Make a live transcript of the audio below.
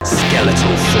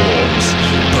skeletal forms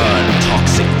burn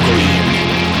toxic green.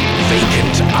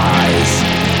 Vacant eyes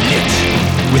lit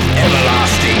with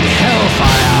everlasting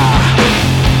hellfire.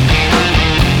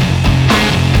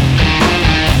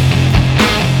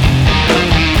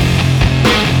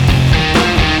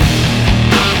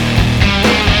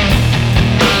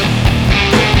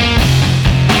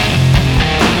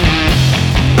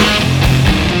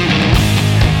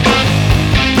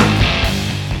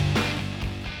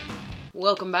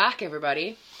 Welcome back,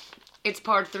 everybody. It's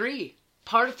part three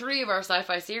of our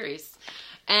sci-fi series.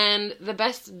 And the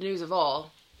best news of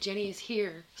all, Jenny is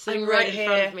here, sitting right in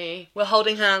front of me. We're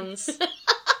holding hands.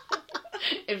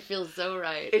 It feels so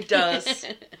right. It does.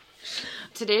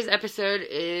 Today's episode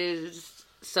is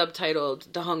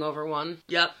subtitled The Hungover One.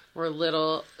 Yep. We're a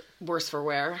little worse for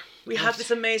wear. We had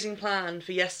this amazing plan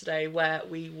for yesterday where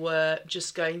we were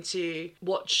just going to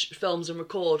watch films and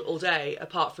record all day,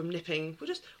 apart from nipping.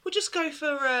 We'll just go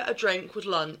for a drink with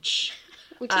lunch.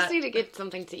 We just need to get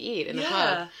something to eat in a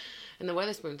pub. And the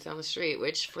Wetherspoons down the street,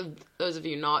 which for those of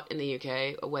you not in the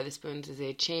UK, a Wetherspoons is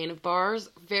a chain of bars.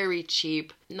 Very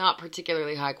cheap, not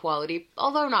particularly high quality,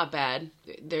 although not bad.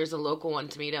 There's a local one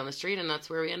to me down the street, and that's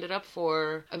where we ended up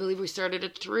for, I believe we started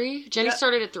at 3. Jenny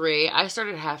started at 3. I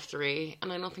started at 2:30,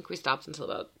 and I don't think we stopped until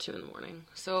about 2 in the morning.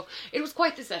 So it was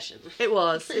quite the session. It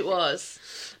was.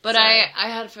 But I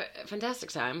had a fantastic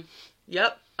time.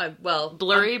 Yep.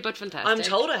 Blurry, but fantastic. I'm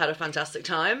told I had a fantastic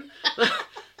time.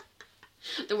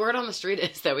 The word on the street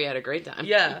is that we had a great time.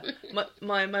 Yeah.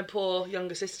 My poor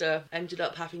younger sister ended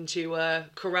up having to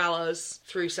corral us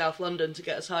through South London to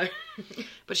get us home.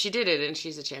 But she did it, and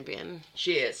she's a champion.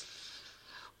 She is.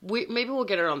 Maybe we'll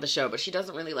get her on the show, but she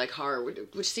doesn't really like horror,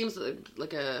 which seems like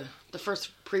the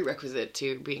first prerequisite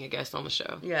to being a guest on the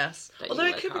show. Yes. Although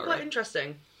it could be quite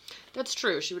interesting. That's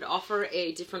true. She would offer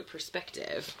a different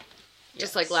perspective.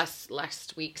 Just like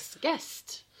last week's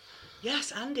guest.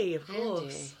 Yes, Andy, of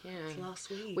course. Yeah. It's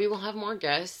last week. We will have more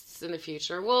guests in the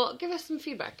future. Well, give us some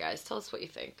feedback, guys. Tell us what you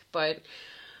think. But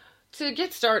to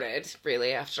get started,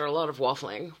 really, after a lot of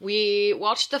waffling, we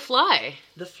watched The Fly.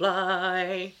 The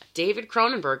Fly. David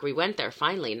Cronenberg. We went there,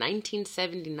 finally.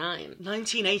 1979.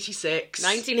 1986.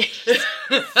 1986.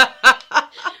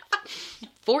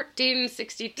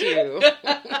 1462.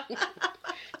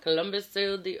 Columbus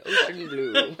sailed the ocean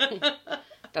blue.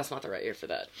 That's not the right year for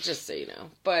that, just so you know.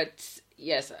 But,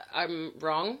 yes, I'm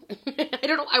wrong. I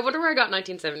don't know. I wonder where I got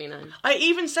 1979. I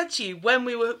even said to you when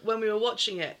we were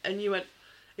watching it, and you went,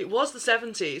 it was the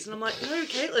 70s. And I'm like, no,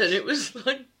 Caitlin, it was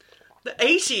like the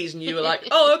 80s. And you were like,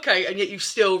 oh, okay. And yet you've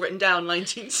still written down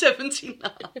 1979.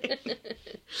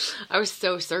 I was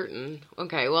so certain.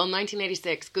 Okay, well,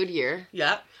 1986, good year.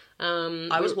 Yeah.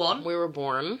 I was 1. We were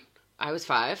born. I was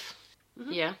 5.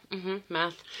 Mm-hmm. Yeah,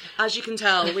 math. As you can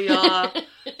tell, we are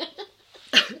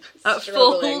at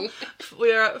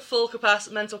full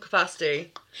mental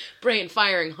capacity. Brain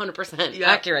firing 100%. Yep.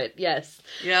 Accurate, yes.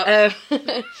 Yeah.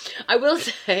 I will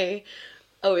say,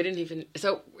 we didn't even,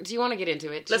 so do you want to get into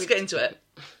it? Let's get into it.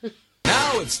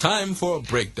 Now it's time for a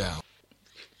breakdown.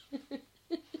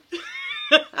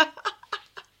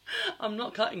 I'm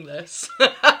not cutting this.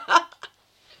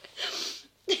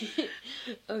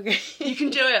 Okay. You can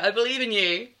do it. I believe in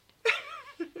you.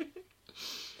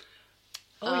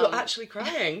 You're actually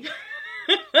crying.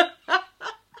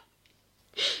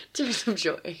 Tears of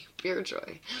joy. Pure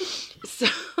joy. So,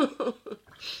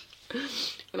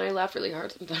 when I laugh really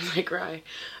hard, sometimes I cry.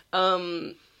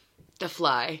 The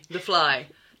Fly. The Fly.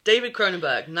 David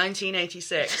Cronenberg,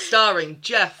 1986. Starring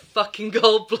Jeff fucking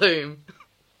Goldblum.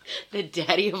 The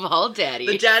daddy of all daddies.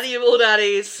 The daddy of all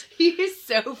daddies. He is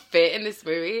so fit in this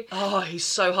movie. Oh, he's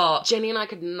so hot. Jenny and I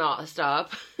could not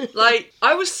stop. Like,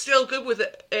 I was still good with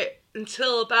it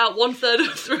until about 1/3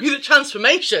 through the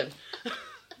transformation.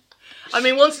 I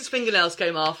mean, once his fingernails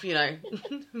came off, you know.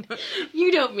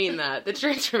 You don't mean that. The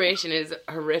transformation is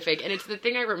horrific, and it's the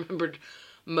thing I remembered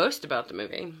most about the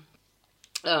movie.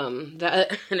 And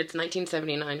it's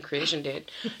 1979 creation date.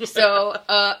 So,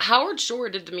 Howard Shore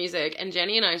did the music, and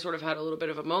Jenny and I sort of had a little bit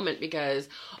of a moment because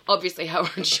obviously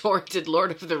Howard Shore did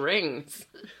Lord of the Rings.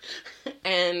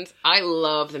 And I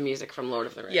love the music from Lord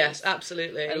of the Rings. Yes,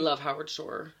 absolutely. I love Howard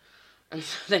Shore. And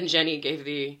so then Jenny gave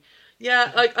the...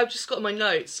 Yeah, I've just got my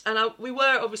notes, and we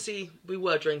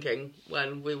were drinking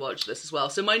when we watched this as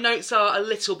well. So my notes are a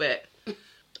little bit...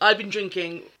 I'd been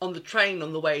drinking on the train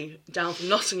on the way down from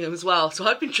Nottingham as well, so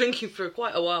I've been drinking for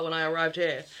quite a while when I arrived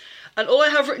here. And all I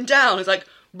have written down is like,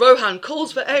 Rohan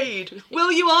calls for aid. Will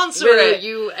you answer Will it?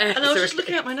 you answer And I was just it?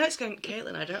 looking at my notes going,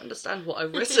 Caitlin, I don't understand what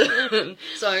I've written.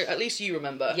 So at least you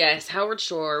remember. Yes, Howard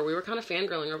Shore. We were kind of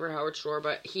fangirling over Howard Shore,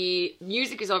 but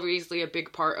music is obviously a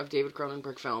big part of David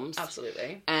Cronenberg films.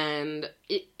 Absolutely. And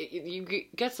you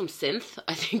get some synth,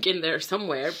 I think, in there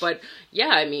somewhere. But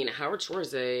yeah, I mean, Howard Shore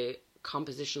is a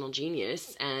compositional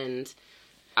genius, and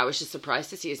I was just surprised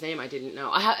to see his name. I didn't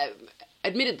know.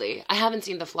 Admittedly, I haven't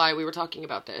seen The Fly. We were talking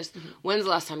about this. Mm-hmm. When's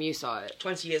the last time you saw it?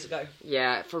 20 years ago.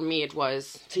 Yeah, for me it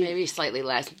was maybe slightly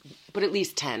less, but at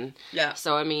least 10. Yeah.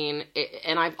 So, I mean,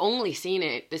 and I've only seen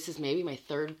it, this is maybe my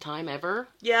third time ever.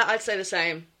 Yeah, I'd say the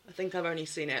same. I think I've only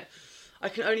seen it. I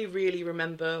can only really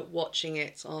remember watching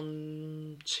it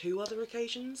on 2 other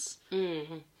occasions.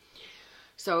 Mm-hmm.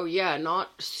 So, yeah,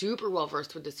 not super well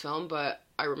versed with this film, but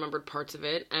I remembered parts of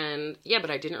it. And, yeah, but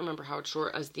I didn't remember Howard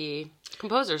Shore as the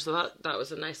composer, so that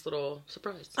was a nice little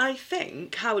surprise. I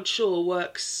think Howard Shore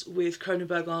works with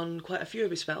Cronenberg on quite a few of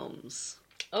his films.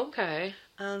 Okay.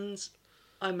 And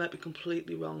I might be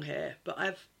completely wrong here, but I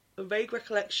have a vague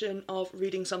recollection of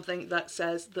reading something that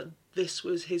says that this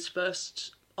was his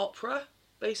first opera,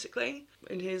 basically.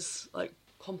 In his,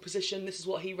 composition, this is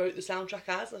what he wrote the soundtrack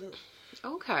as.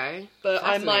 Okay. But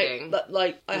I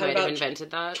might, I had about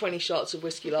invented that. 20 shots of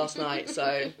whiskey last night,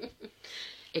 so...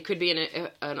 It could be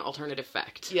an alternative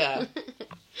fact. Yeah.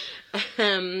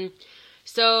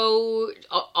 So,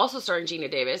 also starring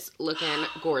Geena Davis, looking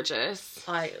gorgeous.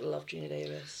 I love Geena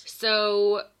Davis.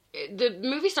 So, the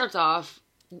movie starts off,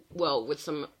 well, with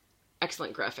some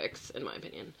excellent graphics, in my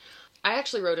opinion. I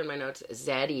actually wrote in my notes,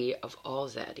 Zaddy of all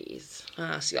Zaddies.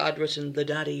 See, I'd written the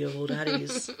daddy of all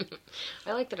daddies.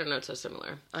 I like that our notes are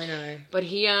similar. I know. But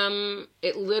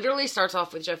it literally starts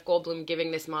off with Jeff Goldblum giving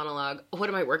this monologue. What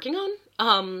am I working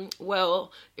on?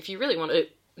 Well, if you really want to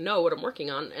know what I'm working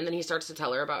on. And then he starts to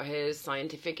tell her about his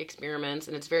scientific experiments,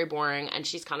 and it's very boring, and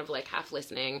she's kind of half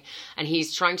listening, and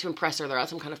he's trying to impress her. They're at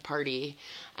some kind of party,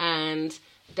 and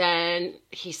then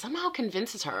he somehow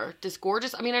convinces her, this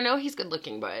gorgeous, I mean, I know he's good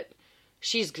looking, but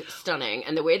she's stunning,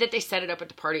 and the way that they set it up at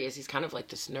the party is he's kind of like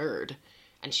this nerd,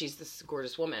 and she's this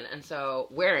gorgeous woman, and so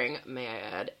wearing, may I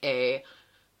add, a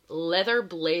leather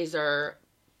blazer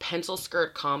pencil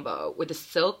skirt combo with a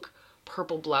silk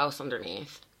purple blouse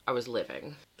underneath. I was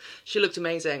living. She looked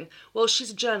amazing. Well,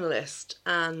 she's a journalist,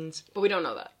 and... But we don't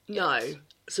know that. No. Yet.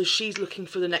 So she's looking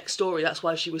for the next story. That's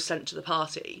why she was sent to the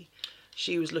party.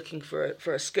 She was looking for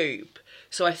a scoop.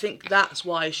 So I think that's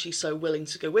why she's so willing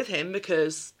to go with him,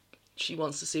 because she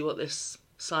wants to see what this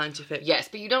scientific... Yes,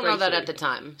 but you don't know that at the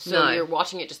time. So you're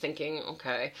watching it just thinking,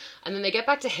 okay. And then they get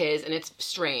back to his, and it's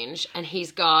strange, and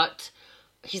he's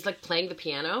playing the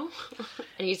piano,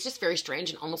 and he's just very strange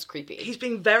and almost creepy. He's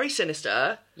being very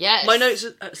sinister. Yes. My notes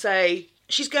say,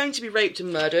 she's going to be raped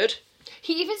and murdered.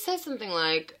 He even says something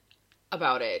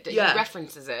about it. He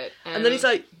references it. And then he's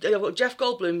like, well, Jeff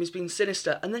Goldblum has been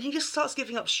sinister, and then he just starts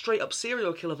giving up straight up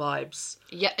serial killer vibes.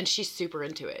 Yeah, and she's super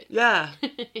into it. Yeah.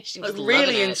 She was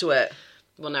really into it.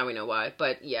 Well, now we know why,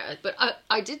 but yeah. But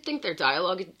I did think their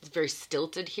dialogue is very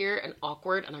stilted here and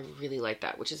awkward, and I really like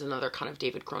that, which is another kind of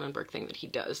David Cronenberg thing that he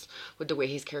does with the way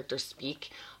his characters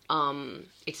speak.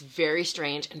 It's very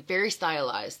strange and very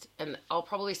stylized, and I'll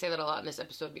probably say that a lot in this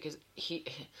episode because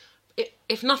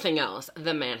if nothing else,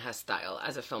 the man has style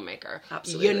as a filmmaker.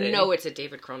 Absolutely. You know it's a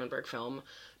David Cronenberg film,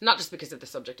 not just because of the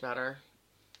subject matter.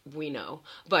 We know,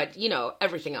 but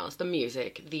everything else, the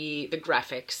music, the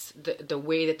graphics, the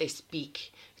way that they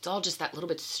speak, it's all just that little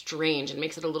bit strange and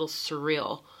makes it a little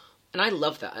surreal. And I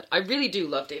love that. I really do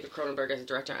love David Cronenberg as a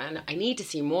director, and I need to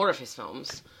see more of his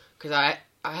films because I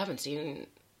haven't seen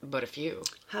but a few.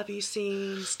 Have you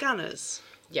seen Scanners?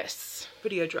 Yes.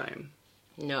 Videodrome?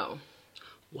 No.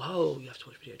 Whoa, you have to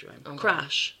watch Videodrome. Okay.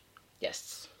 Crash?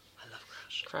 Yes. I love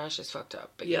Crash. Crash is fucked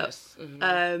up, but yep. Yes.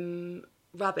 Mm-hmm.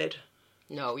 Rabid?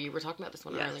 No, you were talking about this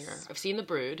one earlier. I've seen The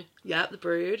Brood. Yeah, The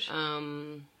Brood.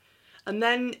 And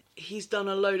then he's done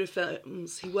a load of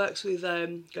films. He works with,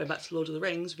 going back to Lord of the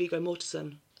Rings, Viggo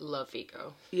Mortensen. Love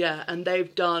Viggo. Yeah, and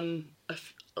they've done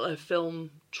a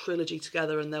film trilogy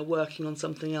together, and they're working on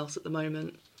something else at the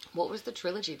moment. What was the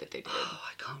trilogy that they did? Oh,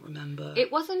 I can't remember.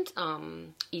 It wasn't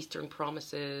Eastern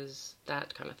Promises,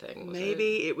 that kind of thing, was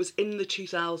Maybe it was in the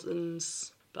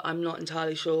 2000s. But I'm not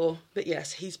entirely sure. But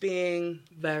yes, he's being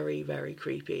very, very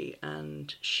creepy,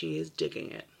 and she is digging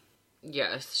it.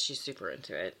 Yes, she's super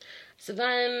into it. So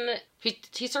then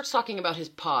he starts talking about his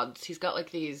pods. He's got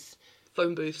these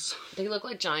phone booths. They look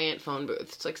like giant phone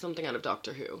booths. It's like something out of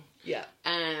Doctor Who. Yeah.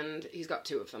 And he's got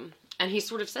 2 of them. And he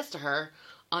sort of says to her,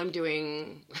 I'm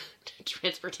doing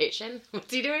transportation.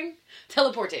 What's he doing?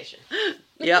 Teleportation.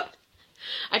 Yep.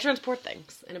 I transport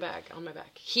things in a bag on my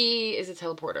back. He is a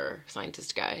teleporter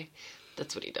scientist guy.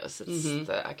 That's what he does. It's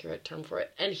the accurate term for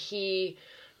it. And he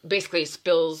basically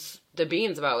spills the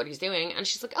beans about what he's doing, and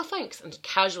she's like, "Oh, thanks," and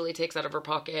casually takes out of her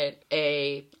pocket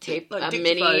a tape, like a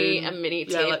mini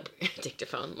tape,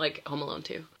 dictaphone, like Home Alone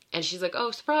 2. And she's like,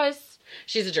 "Oh, surprise!"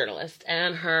 She's a journalist,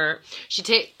 and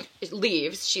she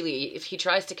leaves. He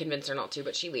tries to convince her not to,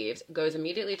 but she leaves. Goes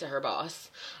immediately to her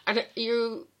boss, and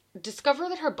you discover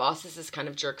that her boss is this kind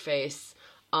of jerk face.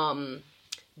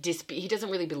 He doesn't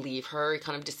really believe her. He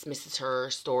kind of dismisses her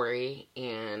story,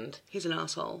 and he's an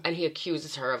asshole. And he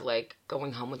accuses her of like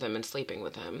going home with him and sleeping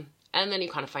with him. And then you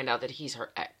kind of find out that he's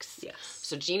her ex. Yes.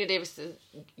 So Gina Davis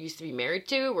used to be married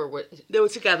to, or what? They were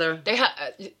together.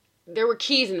 There were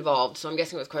keys involved, so I'm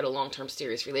guessing it was quite a long-term,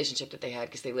 serious relationship that they had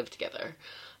because they lived together.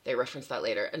 They reference that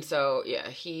later. And so, yeah,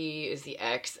 he is the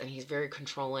ex, and he's very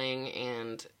controlling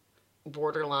and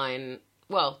borderline,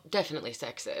 well, definitely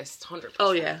sexist, 100%.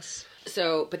 Oh, yes.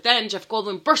 So, but then Jeff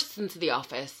Goldblum bursts into the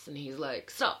office, and he's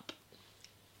like, "Stop.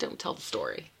 Don't tell the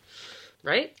story."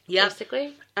 Right? Yeah.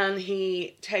 Basically. And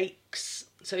he takes...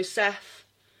 So Seth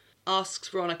asks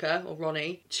Veronica, or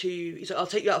Ronnie, he's like, "I'll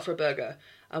take you out for a burger."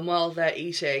 And while they're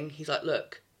eating, he's like,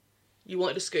 "Look, you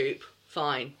wanted a scoop,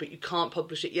 fine, but you can't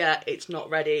publish it yet. It's not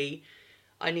ready.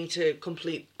 I need to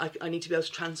I need to be able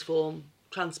to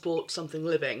transport something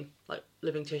living, like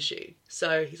living tissue."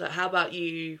 So he's like, "How about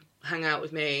you hang out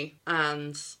with me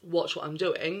and watch what I'm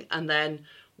doing, and then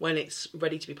when it's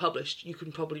ready to be published, you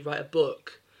can probably write a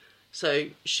book." So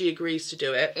she agrees to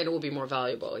do it. It will be more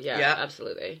valuable. Yeah,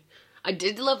 absolutely. I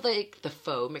did love, like, the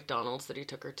faux McDonald's that he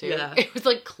took her to. Yeah. It was,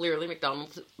 like, clearly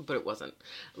McDonald's, but it wasn't.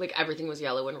 Like, everything was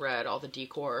yellow and red, all the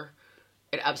decor.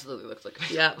 It absolutely looked like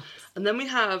McDonald's. Yeah. And then we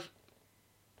have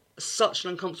such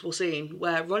an uncomfortable scene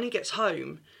where Ronnie gets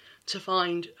home to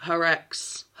find her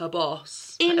ex, her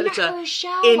boss, in editor, her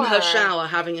shower. in her shower,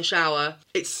 having a shower.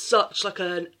 It's such, like,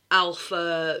 an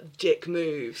alpha dick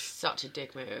move. Such a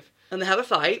dick move. And they have a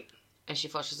fight. And she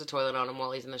flushes the toilet on him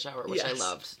while he's in the shower, which I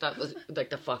loved. That was, like,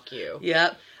 the fuck you.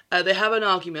 Yeah. They have an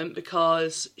argument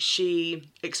because she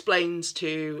explains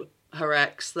to her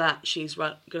ex that she's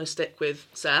going to stick with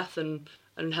Seth and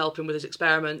help him with his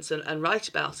experiments and write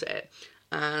about it.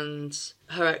 And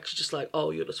her ex is just like, "Oh,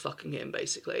 you're just fucking him,"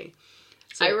 basically.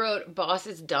 So, I wrote, "Boss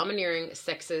is domineering,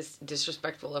 sexist,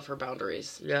 disrespectful of her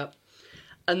boundaries." Yeah.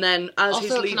 And then as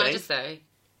he's leaving... can I just say,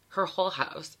 her whole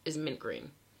house is mint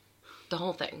green. The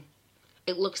whole thing.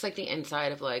 It looks like the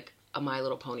inside of, like, a My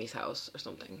Little Pony's house or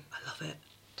something. I love it.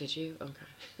 Did you?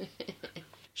 Okay.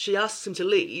 She asks him to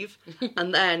leave,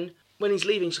 and then when he's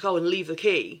leaving, she's like, "Oh, and leave the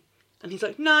key." And he's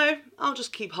like, "No, I'll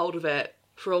just keep hold of it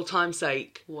for old time's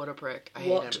sake." What a prick. I hate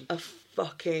him. What a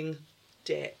fucking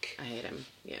dick. I hate him,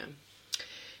 yeah.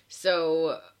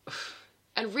 So,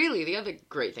 and really, the other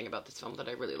great thing about this film that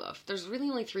I really love, there's really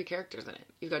only 3 characters in it.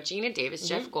 You've got Gina Davis,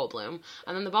 Jeff Goldblum,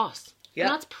 and then the boss. Yeah.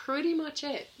 And that's pretty much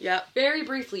it. Yeah. Very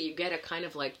briefly, you get a kind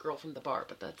of, like, girl from the bar,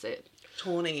 but that's it.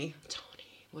 Tawny.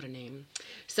 What a name.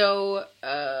 So,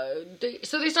 they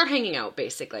start hanging out,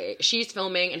 basically. She's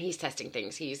filming, and he's testing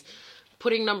things. He's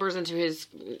putting numbers into his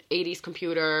 80s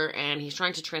computer, and he's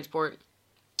trying to transport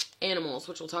animals,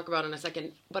 which we'll talk about in a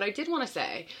second. But I did want to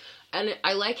say, and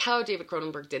I like how David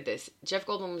Cronenberg did this. Jeff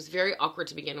Goldblum was very awkward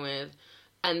to begin with,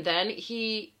 and then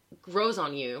he grows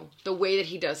on you the way that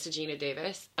he does to Gina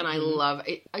Davis, and I love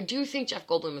it. I do think Jeff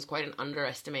Goldblum is quite an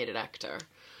underestimated actor,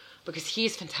 because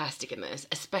he's fantastic in this,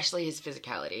 especially his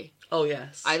physicality. Oh,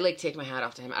 yes. I, like, take my hat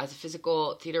off to him. As a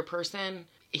physical theater person,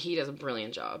 he does a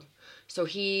brilliant job. So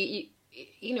he,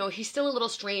 you know, he's still a little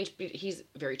strange, but he's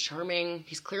very charming.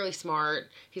 He's clearly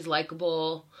smart. He's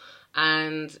likable.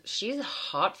 And she's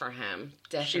hot for him,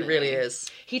 definitely. She really is.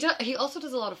 He also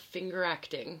does a lot of finger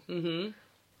acting. Mm-hmm.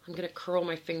 I'm going to curl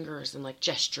my fingers and, like,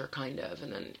 gesture, kind of.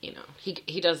 And then, you know,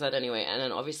 he does that anyway. And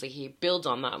then, obviously, he builds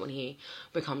on that when he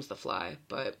becomes the Fly.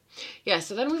 But, yeah,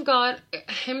 so then we've got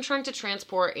him trying to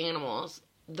transport animals.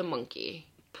 The monkey.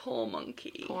 Poor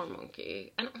monkey. Poor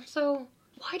monkey. And also,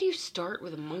 why do you start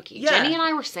with a monkey? Yeah. Jenny and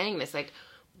I were saying this, like,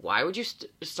 why would you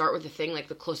start with the thing, like,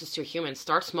 the closest to a human?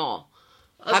 Start small.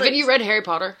 Haven't you read Harry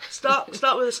Potter? Start with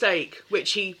a steak,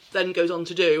 which he then goes on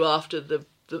to do after the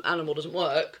animal doesn't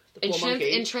work.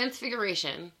 In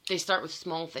Transfiguration, they start with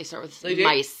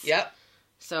mice. Yep.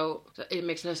 So it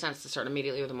makes no sense to start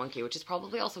immediately with a monkey, which is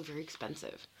probably also very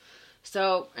expensive.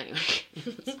 So, anyway,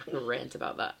 let's rant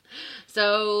about that.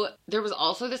 So, there was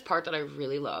also this part that I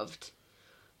really loved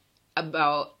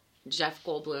about Jeff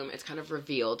Goldblum. It's kind of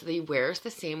revealed that he wears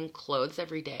the same clothes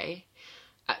every day.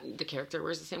 The character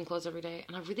wears the same clothes every day.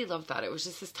 And I really loved that. It was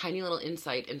just this tiny little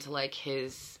insight into, like,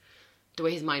 his the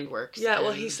way his mind works. Yeah,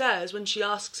 well, he says, when she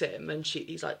asks him, and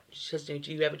she says, do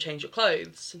you ever change your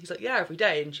clothes? And he's like, yeah, every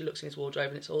day. And she looks in his wardrobe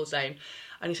and it's all the same.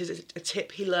 And he says it's a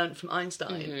tip he learned from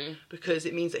Einstein, because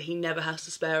it means that he never has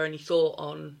to spare any thought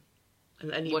on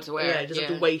any, what to wear. Yeah, he doesn't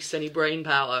have to waste any brain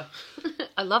power.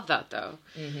 I love that, though.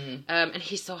 And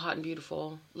he's so hot and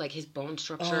beautiful. Like, his bone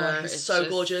structure is so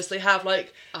gorgeous. They have,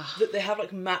 like,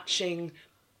 matching,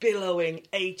 billowing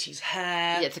 80s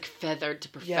hair. Yeah, it's, like, feathered to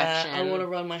perfection. Yeah, I want to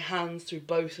run my hands through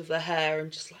both of their hair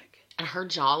and just, like... And her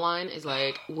jawline is,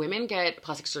 like... Women get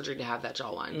plastic surgery to have that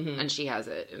jawline. And she has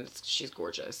it. And she's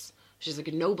gorgeous. She's,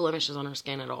 like, no blemishes on her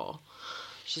skin at all.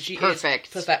 She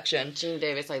perfect. Perfection. Jean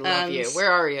Davis, I love you.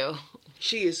 Where are you?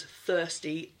 She is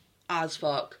thirsty as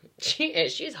fuck. She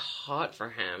is. She's hot for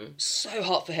him. So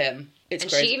hot for him. It's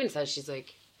and crazy. She even says, she's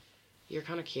like, you're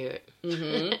kind of cute.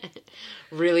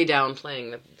 Really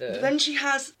downplaying the... But then she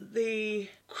has there's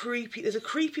a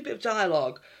creepy bit of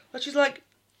dialogue where she's like,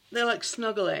 they're like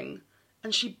snuggling,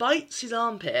 and she bites his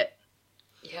armpit.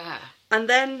 Yeah. And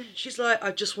then she's like,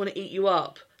 I just want to eat you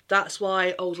up. That's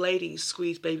why old ladies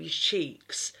squeeze babies'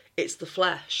 cheeks. It's the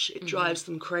flesh. It drives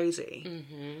them crazy.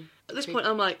 At this point,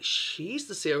 I'm like, she's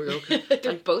the serial killer.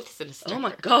 They're both sinister. Oh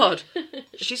my god.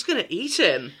 She's going to eat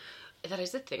him. That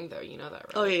is the thing, though. You know that,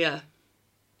 right? Oh, yeah.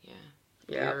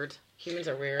 Yeah. Weird. Humans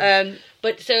are weird.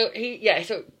 But so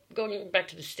so going back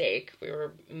to the steak, we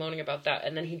were moaning about that.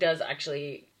 And then he does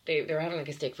actually, they were having like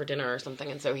a steak for dinner or something.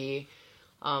 And so he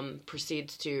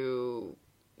proceeds to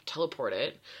teleport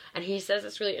it, and he says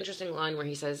this really interesting line where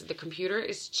he says the computer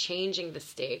is changing the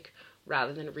steak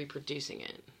rather than reproducing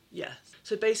it. Yeah.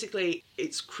 So basically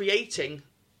it's creating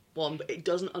one, but it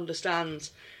doesn't understand,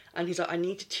 and he's like, I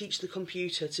need to teach the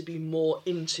computer to be more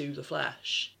into the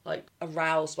flesh, like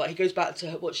aroused by. He goes back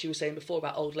to what she was saying before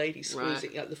about old ladies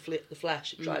squeezing like the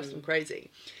flesh. It drives them crazy,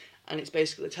 and it's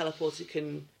basically the teleporter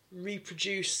can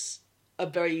reproduce a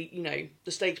very,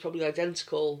 the steak's probably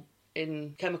identical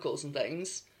in chemicals and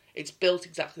things. It's built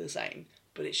exactly the same,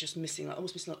 but it's just missing,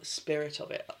 almost missing the spirit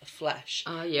of it, like the flesh.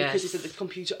 Yes. Because he said the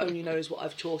computer only knows what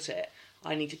I've taught it.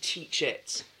 I need to teach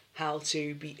it how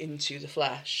to be into the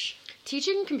flesh.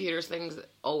 Teaching computers things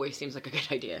always seems like a good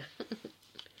idea.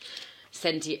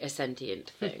 A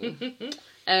sentient thing.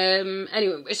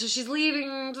 Anyway, so she's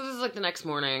leaving, so this is like the next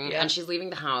morning, and she's leaving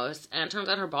the house, and it turns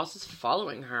out her boss is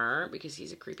following her, because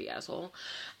he's a creepy asshole.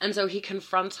 And so he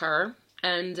confronts her,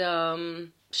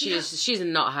 and, She's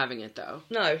not having it, though.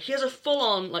 No, he has a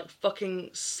full-on, like,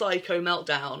 fucking psycho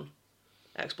meltdown.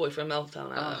 Ex-boyfriend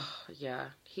meltdown. Oh, yeah.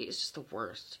 He is just the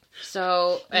worst.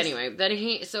 So, anyway, then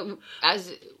So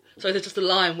there's just a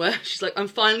line where she's like, I'm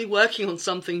finally working on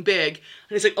something big.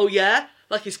 And he's like, oh, yeah?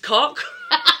 Like his cock?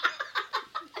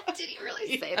 Did he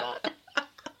really say that?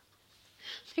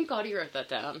 Thank God he wrote that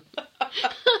down.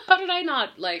 How did I not,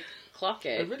 clock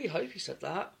it? I really hope he said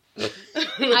that.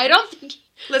 I don't think...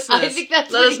 Listeners,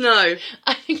 let us know.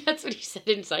 I think that's what he said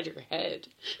inside your head.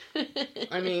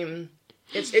 I mean,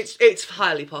 it's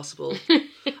highly possible.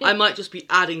 I might just be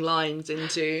adding lines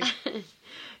into...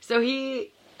 So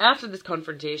after this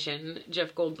confrontation,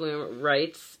 Jeff Goldblum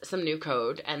writes some new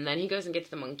code, and then he goes and gets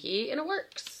the monkey, and it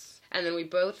works. And then we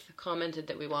both commented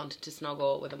that we wanted to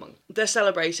snuggle with a monkey. They're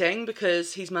celebrating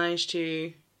because he's managed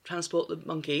to transport the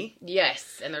monkey.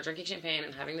 Yes, and they're drinking champagne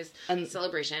and having this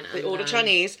celebration. They order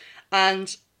Chinese,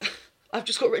 and I've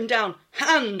just got written down,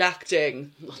 hand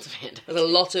acting. Lots of hand acting. There's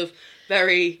a lot of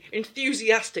very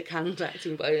enthusiastic hand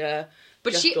acting by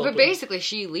But basically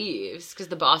she leaves, because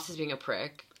the boss is being a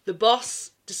prick. The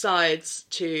boss decides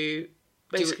to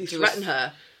basically threaten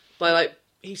her by,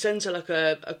 he sends her a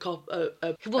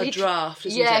draft,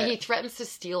 isn't it? Yeah, he threatens to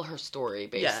steal her story,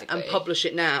 basically. Yeah, and publish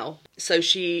it now. So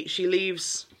she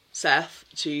leaves Seth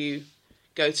to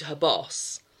go to her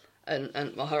boss and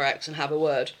her ex and have a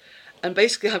word. And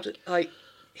basically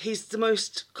he's the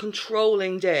most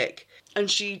controlling dick.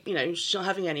 And she, she's not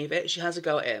having any of it. She has a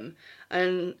go at him.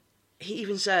 And he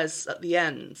even says at the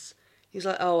end, he's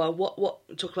like,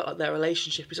 what, talk about their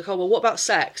relationship. He's like, oh, well, what about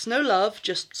sex? No love,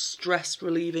 just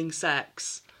stress-relieving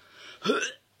sex.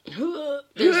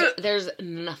 There's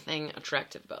nothing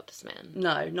attractive about this man.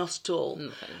 No, not at all.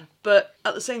 Nothing. But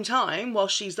at the same time, while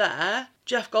she's there,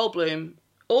 Jeff Goldblum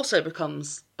also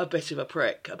becomes a bit of a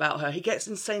prick about her. He gets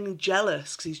insanely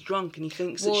jealous because he's drunk and he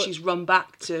thinks that she's run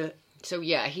back to... So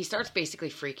yeah, he starts basically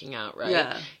freaking out, right?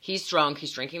 Yeah. He's drunk,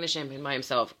 he's drinking the champagne by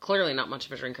himself, clearly not much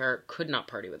of a drinker, could not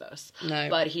party with us. No.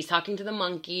 But he's talking to the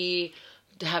monkey,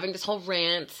 having this whole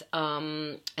rant,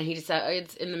 and he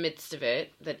decides in the midst of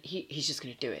it that he's just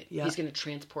going to do it. Yeah. He's going to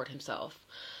transport himself.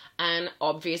 And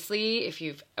obviously, if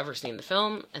you've ever seen the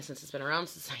film, and since it's been around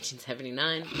since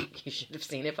 1979, you should have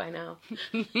seen it by now.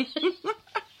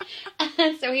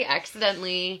 And so he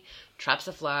accidentally traps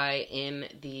a fly in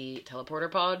the teleporter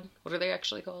pod. What are they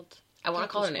actually called? I want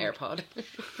to call it an AirPod.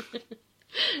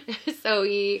 So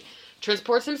he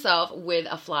transports himself with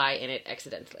a fly in it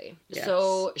accidentally. Yes.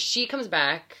 So she comes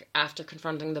back after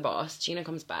confronting the boss. Gina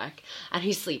comes back and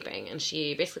he's sleeping, and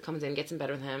she basically comes in, gets in bed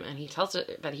with him, and he tells her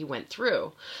that he went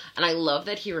through. And I love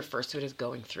that he refers to it as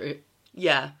going through.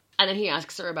 Yeah. And then he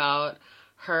asks her about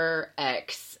her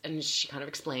ex, and she kind of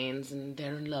explains, and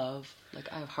they're in love.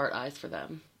 Like, I have heart eyes for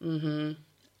them. Mm-hmm.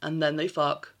 And then they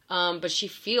fuck. But she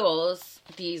feels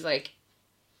these, like,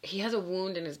 he has a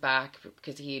wound in his back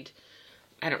because he'd,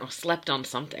 I don't know, slept on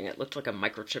something. It looked like a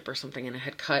microchip or something, and it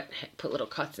had put little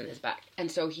cuts in his back.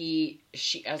 And so she,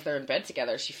 as they're in bed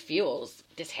together, she feels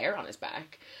this hair on his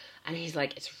back. And he's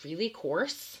like, it's really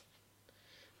coarse.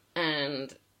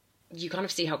 And you kind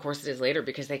of see how coarse it is later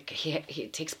because he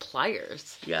takes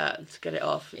pliers. Yeah, to get it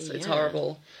off. It's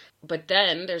horrible. But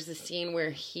then there's the scene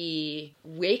where he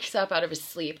wakes up out of his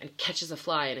sleep and catches a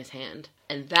fly in his hand.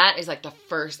 And that is like the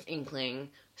first inkling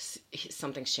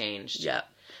something's changed. Yeah.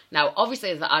 Now, obviously,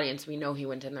 as the audience, we know he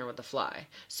went in there with the fly.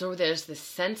 So there's this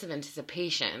sense of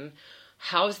anticipation.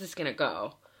 How's this going to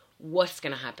go? What's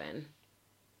going to happen?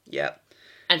 Yeah.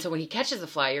 And so when he catches the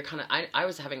fly, you're kind of... I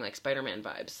was having, like, Spider-Man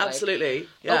vibes. Absolutely. Like,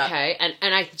 yeah. Okay. And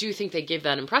I do think they give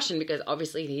that impression because,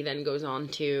 obviously, he then goes on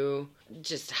to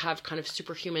just have kind of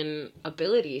superhuman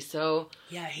ability. So...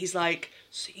 Yeah, he's like...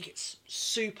 He gets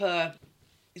super...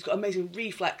 He's got amazing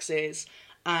reflexes,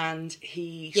 and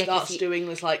he starts doing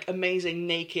this, like, amazing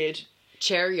naked...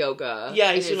 chair yoga.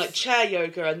 Yeah, he's doing, like, chair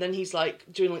yoga, and then he's, like,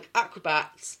 doing, like,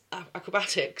 acrobatics...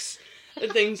 and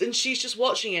things, and she's just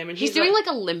watching him, and he's doing like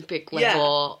Olympic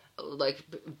level like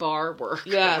bar work,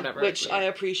 or whatever, which I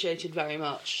appreciated very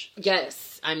much.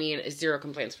 Yes, I mean, zero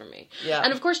complaints from me. Yeah,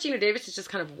 and of course Gina Davis is just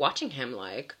kind of watching him.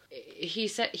 Like he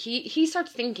said, he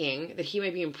starts thinking that he may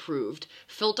be improved.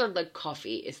 Filtered like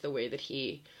coffee is the way that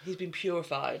he's been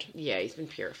purified. Yeah, he's been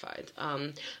purified.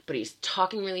 But he's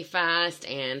talking really fast,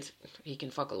 and he can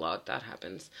fuck a lot. That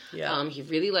happens. Yeah. He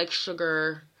really likes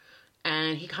sugar.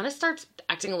 And he kind of starts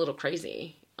acting a little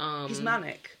crazy. He's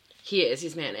manic. He is.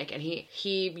 He's manic. And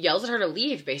he yells at her to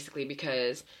leave, basically,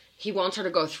 because he wants her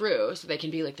to go through so they can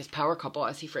be like this power couple,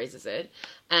 as he phrases it.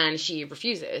 And she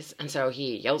refuses. And so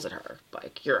he yells at her,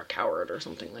 like, you're a coward or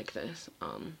something like this.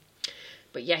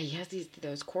 But yeah, he has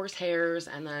those coarse hairs.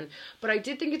 But I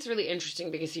did think it's really interesting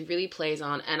because he really plays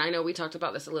on, and I know we talked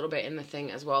about this a little bit in the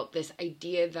thing as well, this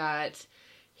idea that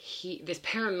this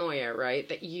paranoia, right?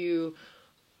 That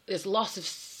this loss of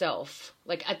self.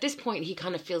 Like, at this point, he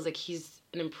kind of feels like he's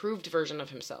an improved version of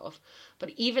himself. But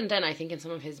even then, I think in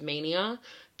some of his mania,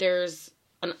 there's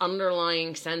an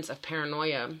underlying sense of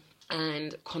paranoia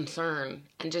and concern.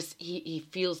 And just, he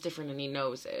feels different and he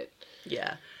knows it.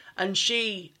 Yeah. And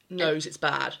she knows it's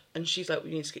bad. And she's like,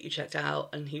 we need to get you checked out.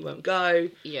 And he won't go.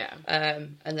 Yeah.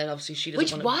 And then obviously she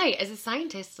doesn't why? As a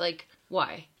scientist, like,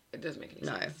 why? It doesn't make any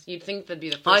sense. No. You'd think that'd be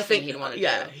the first thing he'd want to do.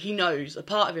 Yeah, he knows. A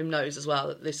part of him knows as well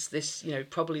that this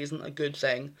probably isn't a good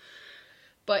thing.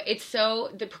 But it's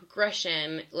the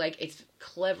progression, like, it's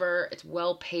clever, it's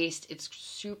well-paced, it's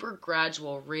super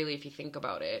gradual, really, if you think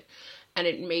about it. And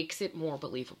it makes it more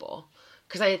believable.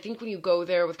 Because I think when you go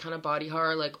there with kind of body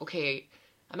horror, like, okay,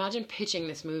 imagine pitching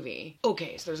this movie.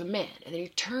 Okay, so there's a man, and then he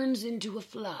turns into a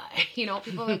fly.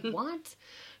 People are like, what?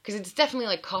 Because it's definitely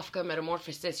like Kafka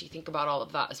Metamorphosis. You think about all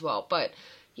of that as well. But,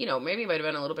 maybe it might have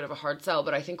been a little bit of a hard sell.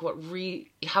 But I think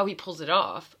how he pulls it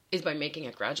off is by making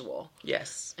it gradual.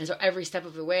 Yes. And so every step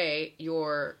of the way,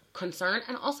 you're concerned.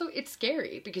 And also, it's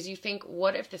scary. Because you think,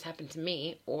 what if this happened to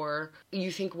me? Or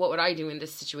you think, what would I do in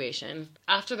this situation?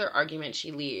 After their argument,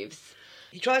 she leaves.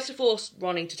 He tries to force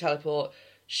Ronnie to teleport.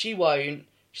 She won't.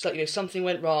 She's like, something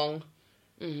went wrong.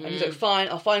 Mm-hmm. And he's like, fine,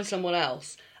 I'll find someone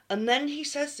else. And then he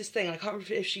says this thing, and I can't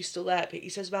remember if she's still there, but he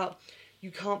says about,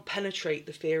 you can't penetrate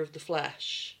the fear of the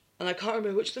flesh. And I can't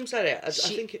remember which of them said it. I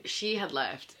think she had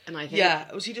left, and I think...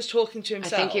 Yeah, was he just talking to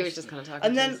himself? I think he was just kind of talking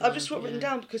and to then himself. I've just written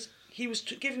down, because he was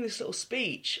giving this little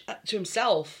speech to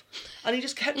himself, and he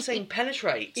just kept saying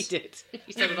penetrate. He did.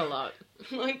 He said it a lot.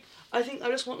 I think I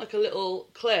just want, like, a little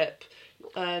clip,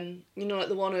 like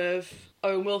the one of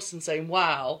Owen Wilson saying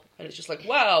wow, and it's just like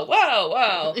wow, wow,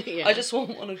 wow. Yeah. I just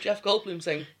want one of Jeff Goldblum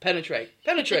saying penetrate,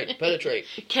 penetrate, penetrate.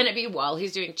 Can it be while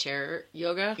he's doing chair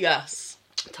yoga? Yes.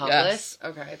 Topless?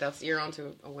 Yes. Okay, you're on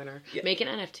to a winner. Yeah. Make an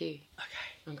NFT.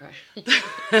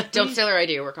 Okay. Don't steal our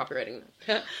idea, we're copywriting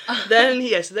that. Then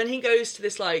he goes to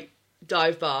this, like,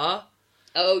 dive bar,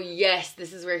 Oh, yes.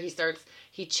 This is where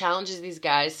he challenges these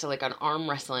guys to, like, an arm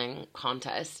wrestling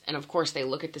contest. And, of course, they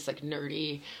look at this, like,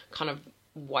 nerdy, kind of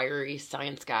wiry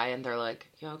science guy, and they're like,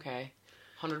 yeah, okay,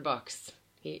 $100.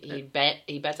 He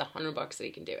bets $100 that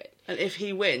he can do it. And if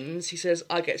he wins, he says,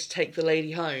 I get to take the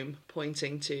lady home,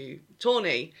 pointing to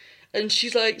Tawny. And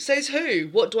she's like, says who?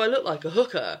 What do I look like, a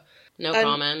hooker? No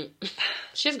comment.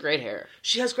 She has great hair.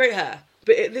 She has great hair.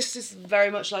 But this is very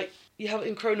much like, you have it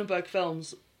in Cronenberg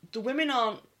films. The women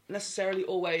aren't necessarily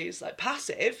always, like,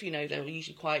 passive. You know, they're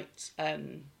usually quite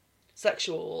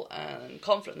sexual and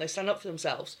confident. They stand up for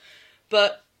themselves.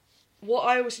 But what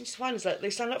I always seem to find is that they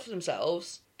stand up for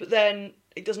themselves, but then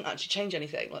it doesn't actually change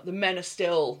anything. Like, the men are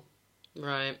still...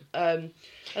 Right. And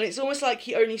it's almost like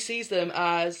he only sees them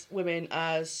as women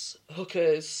as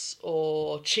hookers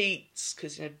or cheats,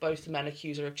 because, you know, both the men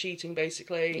accuse her of cheating,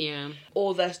 basically. Yeah.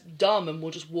 Or they're dumb and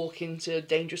will just walk into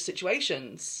dangerous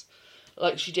situations,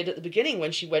 like she did at the beginning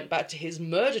when she went back to his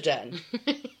murder den.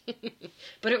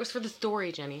 But it was for the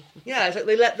story, Jenny. Yeah, it's like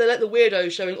they let the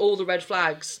weirdo showing all the red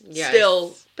flags Yes.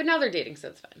 still. But now they're dating, so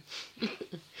it's fine.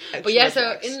 extra But yeah, red so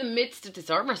flags. in the midst of this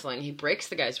arm wrestling, he breaks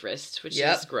the guy's wrist, which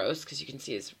Yep. is gross because you can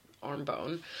see his arm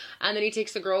bone. And then he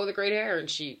takes the girl with the great hair and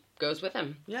she goes with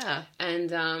him. Yeah.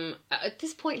 And at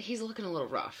this point, he's looking a little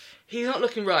rough. He's not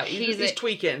looking right. He's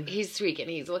tweaking. He's tweaking.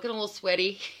 He's looking a little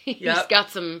sweaty. He's Yep.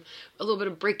 got a little bit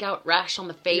of breakout rash on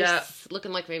the face. Yeah.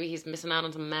 Looking like maybe he's missing out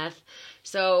on some meth.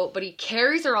 So, but he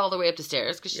carries her all the way up the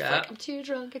stairs because she's Yeah. like, I'm too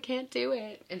drunk, I can't do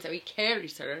it. And so he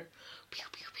carries her. Pew,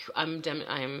 pew, pew. I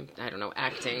don't know,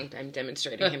 acting. I'm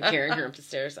demonstrating him carrying her up the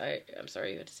stairs. I'm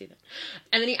sorry you had to see that.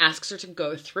 And then he asks her to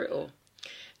go through.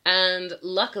 And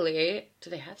luckily, do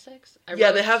they have sex?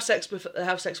 They have sex. They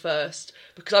have sex first,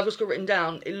 because I've just got written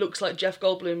down. It looks like Jeff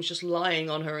Goldblum's just lying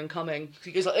on her and coming.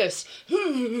 He goes like this,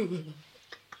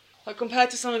 like, compared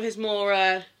to some of his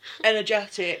more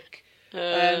energetic,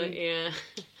 yeah.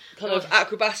 kind of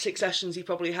acrobatic sessions he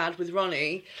probably had with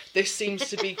Ronnie. This seems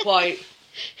to be quite.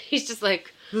 He's just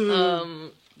like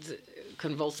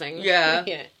convulsing. Yeah.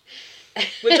 Yeah.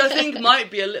 Which I think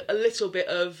might be a little bit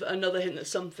of another hint that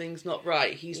something's not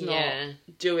right. He's not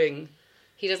doing...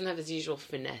 He doesn't have his usual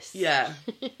finesse. Yeah.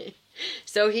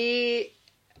 So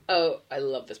I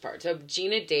love this part. So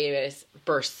Gina Davis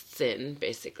bursts in,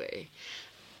 basically,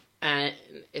 and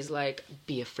is like,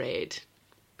 be afraid.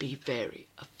 Be very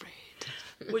afraid.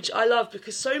 Which I love,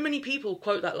 because so many people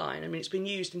quote that line. I mean, it's been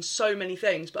used in so many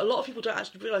things, but a lot of people don't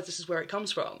actually realise this is where it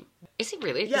comes from. Is it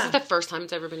really? Yeah. This is the first time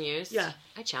it's ever been used? Yeah.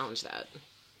 I challenge that.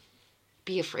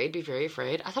 Be afraid, be very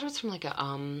afraid. I thought it was from like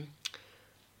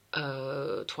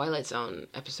a Twilight Zone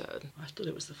episode. I thought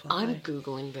it was The Fly. I'm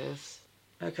Googling this.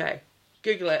 Okay.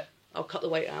 Google it. I'll cut the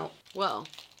weight out. Well,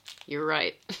 you're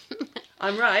right.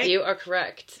 I'm right. You are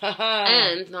correct.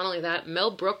 And not only that, Mel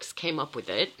Brooks came up with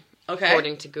it,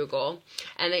 according to Google,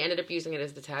 and they ended up using it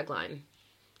as the tagline,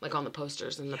 like on the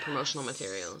posters and the promotional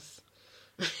materials.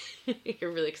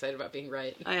 You're really excited about being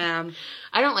right. I am.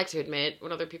 I don't like to admit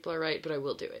when other people are right, but I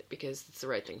will do it because it's the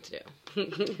right thing to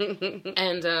do.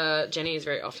 And Jenny is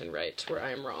very often right where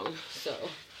I am wrong, so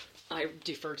I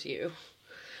defer to you.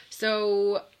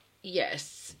 So,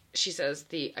 yes, she says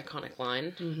the iconic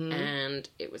line, and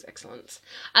it was excellent.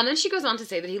 And then she goes on to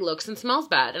say that he looks and smells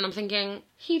bad, and I'm thinking,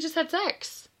 he just had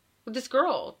sex with this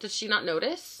girl. Did she not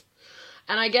notice?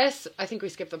 And I think we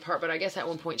skipped the part, but I guess at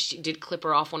one point she did clip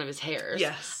her off one of his hairs.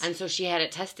 Yes. And so she had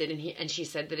it tested, and she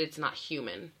said that it's not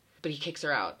human. But he kicks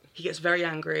her out. He gets very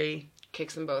angry.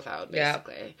 Kicks them both out,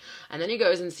 basically. Yeah. And then he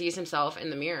goes and sees himself in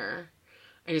the mirror,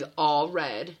 and he's all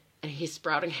red, and he's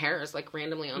sprouting hairs, like,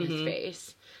 randomly on his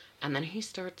face. And then he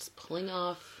starts pulling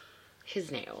off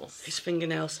his nails. His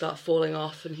fingernails start falling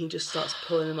off, and he just starts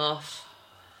pulling them off.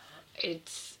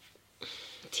 It's...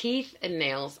 teeth and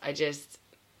nails,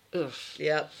 ugh.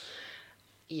 Yep.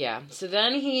 Yeah. So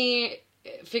then he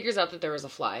figures out that there was a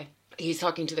fly. He's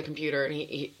talking to the computer, and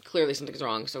he clearly something's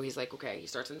wrong. So he's like, okay. He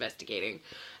starts investigating,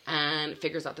 and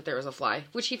figures out that there was a fly,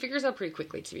 which he figures out pretty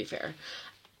quickly, to be fair.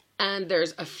 And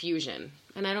there's a fusion,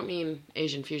 and I don't mean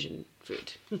Asian fusion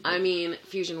food. I mean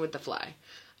fusion with the fly.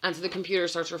 And so the computer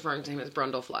starts referring to him as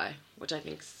Brundlefly, which I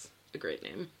think's a great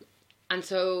name. And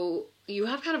so you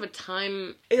have kind of a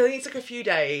time... I think it's like a few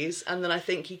days, and then I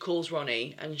think he calls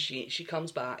Ronnie, and she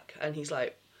comes back, and he's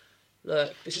like,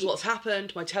 look, this is what's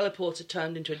happened. My teleporter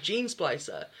turned into a gene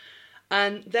splicer.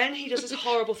 And then he does this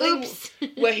horrible thing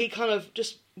where he kind of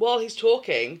just, while he's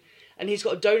talking, and he's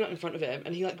got a donut in front of him,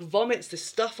 and he like vomits this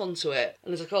stuff onto it,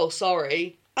 and he's like, oh,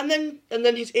 sorry. And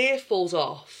then his ear falls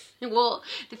off. Well,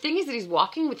 the thing is that he's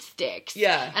walking with sticks.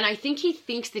 Yeah. And I think he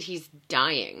thinks that he's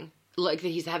dying. like that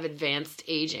he's have advanced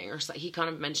aging or so. He kind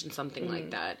of mentioned something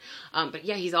like that. But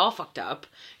yeah, he's all fucked up.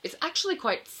 It's actually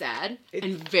quite sad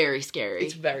and very scary.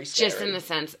 It's very scary. Just in the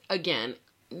sense, again,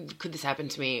 could this happen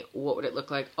to me? What would it look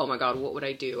like? Oh my God, what would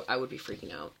I do? I would be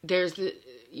freaking out. There's the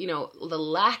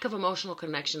lack of emotional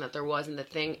connection that there was in the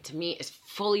thing, to me, is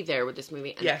fully there with this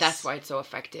movie. And that's why it's so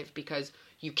effective, because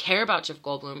you care about Jeff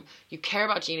Goldblum, you care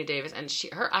about Geena Davis, and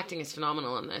her acting is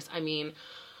phenomenal in this. I mean,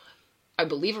 I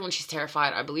believe her when she's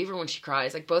terrified. I believe her when she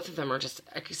cries. Like, both of them are just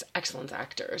excellent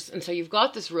actors. And so you've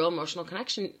got this real emotional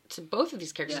connection to both of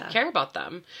these characters. You care about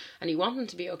them, and you want them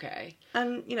to be okay.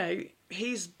 And,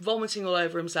 he's vomiting all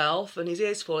over himself, and his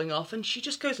ear's falling off, and she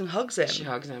just goes and hugs him. She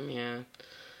hugs him, yeah.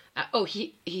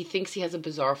 He thinks he has a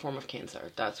bizarre form of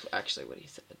cancer. That's actually what he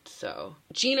said. So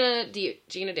Geena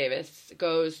Davis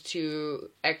goes to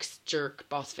ex-jerk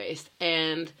Bossface,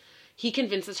 and he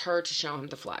convinces her to show him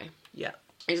the fly. Yeah.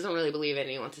 He doesn't really believe it, and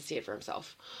he wants to see it for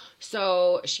himself.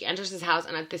 So she enters his house,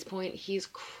 and at this point, he's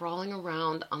crawling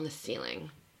around on the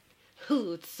ceiling.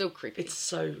 Ooh, it's so creepy. It's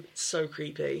so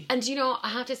creepy. And, I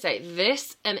have to say,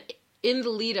 this, and in the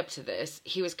lead up to this,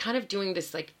 he was kind of doing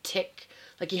this, like, tick.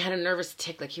 Like, he had a nervous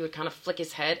tick. Like, he would kind of flick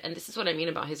his head. And this is what I mean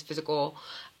about his physical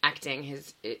acting,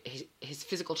 his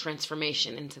physical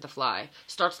transformation into the fly.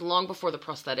 Starts long before the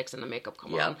prosthetics and the makeup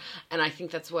come on. And I think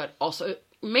that's what also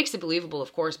makes it believable,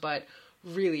 of course, but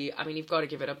really, I mean, you've got to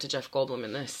give it up to Jeff Goldblum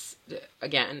in this.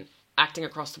 Again, acting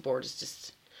across the board is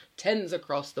just 10s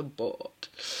across the board.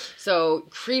 So,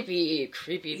 creepy.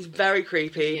 It's very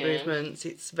creepy movements.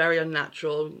 It's very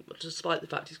unnatural, despite the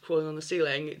fact he's crawling on the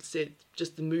ceiling. It's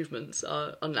just the movements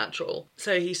are unnatural.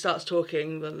 So he starts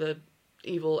talking, the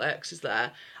evil ex is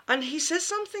there, and he says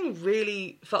something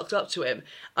really fucked up to him.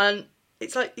 And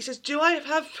it's like, he says, do I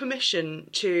have permission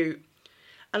to...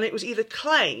 And it was either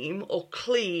claim or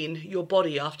clean your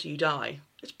body after you die.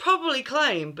 It's probably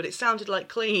claim, but it sounded like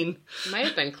clean. Might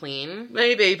have been clean.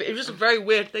 Maybe, but it was just a very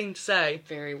weird thing to say.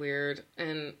 Very weird.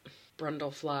 And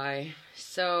Brundlefly.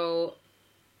 So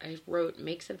I wrote,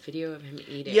 makes a video of him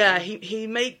eating. Yeah, he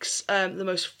makes the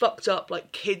most fucked up,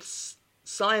 like, kids'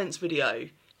 science video.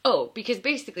 Oh, because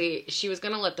basically she was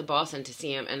going to let the boss in to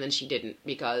see him, and then she didn't,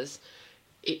 because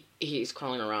he's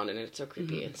crawling around and it's so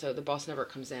creepy. And so the boss never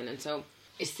comes in. And so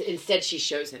instead she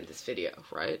shows him this video,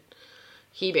 right?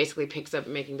 He basically picks up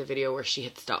making the video where she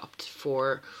had stopped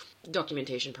for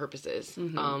documentation purposes.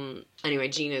 Anyway,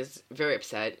 Gina's very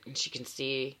upset, and she can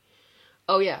see...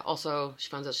 Oh, yeah, also, she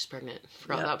finds out she's pregnant.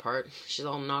 Forgot that part. She's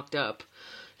all knocked up.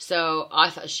 So, I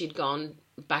thought she'd gone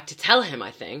back to tell him,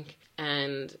 I think,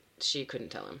 and she couldn't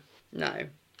tell him. No.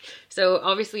 So,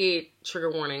 obviously, trigger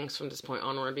warnings from this point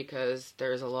onward, because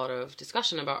there's a lot of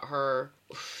discussion about her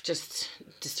just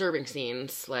disturbing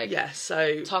scenes, like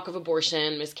talk of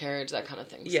abortion, miscarriage, that kind of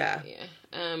thing. Yeah.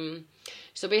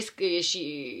 So basically,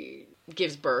 she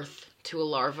gives birth to a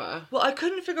larva. Well, I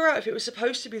couldn't figure out if it was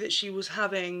supposed to be that she was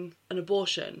having an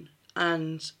abortion,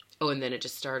 and... Oh, and then it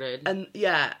just started. And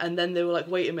then they were like,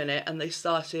 wait a minute, and they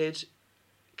started...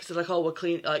 Because they're like, oh, we're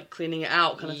cleaning it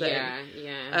out kind of thing.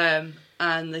 Yeah.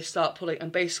 And they start pulling...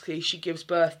 And basically, she gives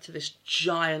birth to this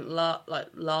giant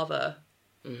larva.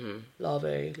 Mm-hmm.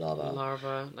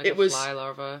 Larva. Like it was fly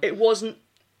larva. It wasn't,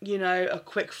 a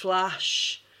quick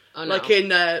flash, like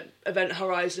in Event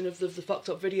Horizon of the fucked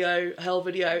up video, Hell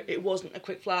video. It wasn't a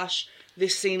quick flash.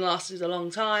 This scene lasted a long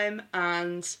time,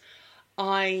 and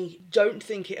I don't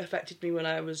think it affected me when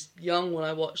I was young when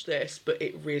I watched this, but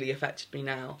it really affected me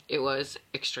now. It was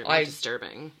extremely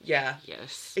disturbing. Yeah.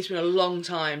 Yes. It's been a long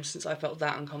time since I felt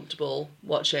that uncomfortable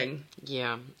watching.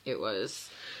 Yeah, it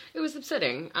was. It was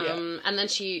upsetting. And then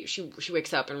she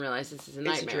wakes up and realizes this is a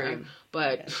nightmare. It's a dream.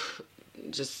 But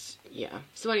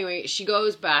So anyway, she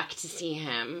goes back to see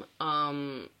him,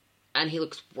 and he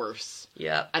looks worse.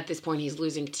 Yeah. At this point, he's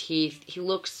losing teeth. He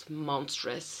looks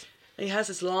monstrous. He has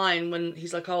this line when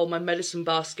he's like, oh, my medicine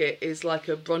basket is like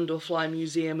a Brundlefly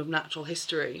Museum of Natural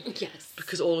History. Yes.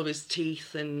 Because all of his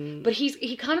teeth and... But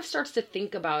he kind of starts to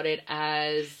think about it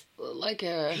as like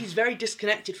a... He's very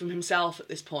disconnected from himself at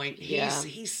this point. Yeah.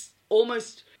 He's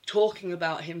almost talking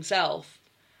about himself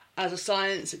as a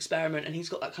science experiment, and he's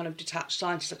got that kind of detached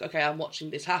scientist, like, okay, I'm watching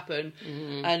this happen,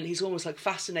 and he's almost like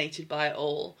fascinated by it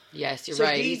all. Yes, you're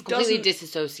right. He's completely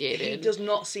disassociated. He does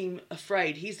not seem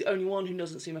afraid. He's the only one who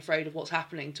doesn't seem afraid of what's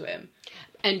happening to him.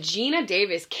 And Geena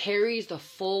Davis carries the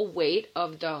full weight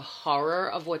of the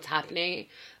horror of what's happening,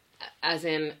 as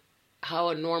in how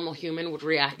a normal human would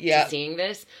react to seeing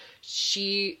this.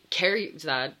 She carries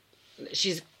that.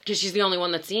 Because she's the only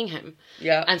one that's seeing him.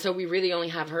 Yeah. And so we really only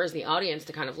have her as the audience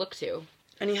to kind of look to.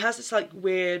 And he has this, like,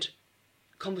 weird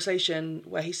conversation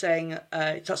where he's saying, he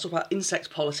starts to talk about insect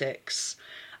politics,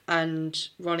 And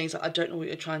Ronnie's like, I don't know what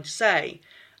you're trying to say.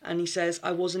 And he says,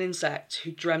 I was an insect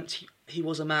who dreamt he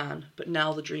was a man, but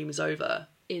now the dream is over.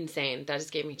 Insane. That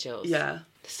just gave me chills. Yeah.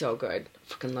 So good.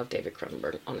 Fucking love David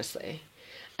Cronenberg, honestly.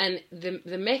 And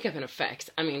the makeup and effects,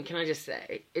 I mean, can I just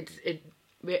say,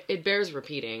 it bears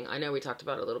repeating. I know we talked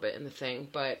about it a little bit in the thing,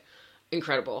 but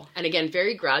incredible. And again,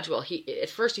 very gradual. At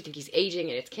first you think he's aging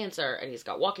and it's cancer and he's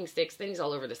got walking sticks, then he's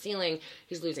all over the ceiling,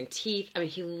 he's losing teeth. I mean,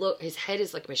 his head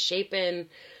is like misshapen.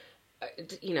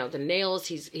 You know, the nails,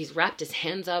 he's wrapped his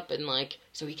hands up and like,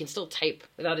 so he can still type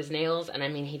without his nails. And I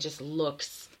mean, he just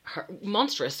looks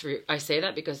monstrous. I say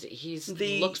that because he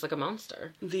looks like a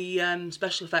monster. The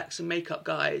special effects and makeup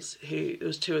guys, there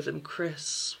was two of them,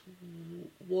 Chris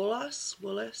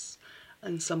Wallace,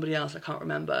 and somebody else, I can't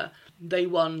remember. They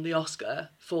won the Oscar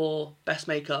for Best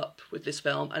Makeup with this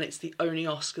film, and it's the only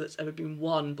Oscar that's ever been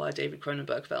won by a David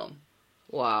Cronenberg film.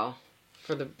 Wow.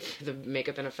 For the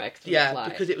makeup and effects. Yeah,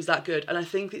 because it was that good. And I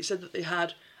think it said that they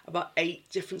had about 8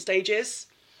 different stages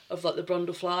of like the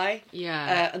Brundlefly.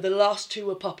 Yeah. And the last 2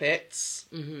 were puppets.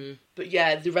 Mm-hmm. But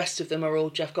yeah, the rest of them are all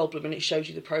Jeff Goldblum, and it shows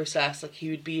you the process. Like, he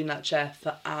would be in that chair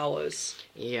for hours.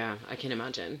 Yeah, I can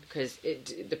imagine. Because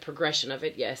the progression of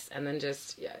it, yes. And then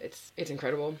just, yeah, it's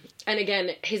incredible. And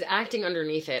again, his acting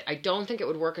underneath it, I don't think it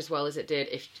would work as well as it did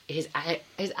if his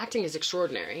acting is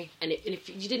extraordinary. And if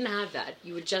you didn't have that,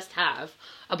 you would just have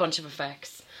a bunch of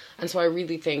effects. And so I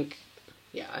really think,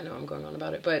 yeah, I know I'm going on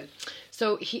about it. But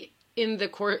so in the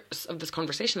course of this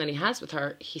conversation that he has with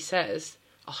her, he says,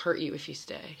 I'll hurt you if you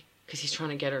stay. Because he's trying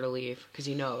to get her to leave. Because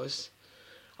he knows,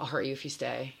 I'll hurt you if you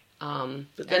stay.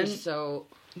 But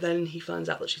then he finds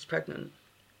out that she's pregnant.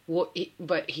 Well,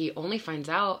 but he only finds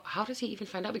out. How does he even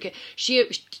find out? Because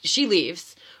she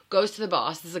leaves, goes to the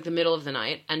boss. This is like the middle of the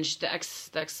night, and the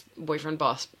ex-boyfriend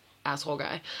boss, asshole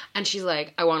guy, and she's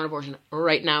like, I want an abortion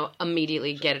right now,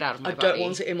 immediately, get it out of my body. I don't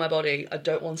want it in my body. I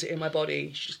don't want it in my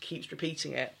body. She just keeps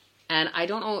repeating it. And I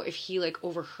don't know if he like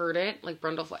overheard it, like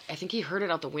Brundlefly. I think he heard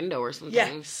it out the window or something.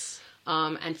 Yes.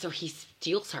 And so he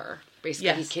steals her. Basically,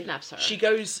 yes. He kidnaps her.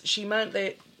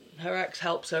 Her ex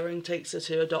helps her and takes her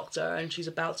to a doctor, and she's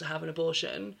about to have an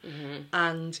abortion,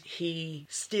 and he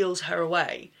steals her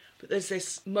away. But there's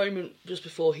this moment just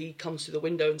before he comes to the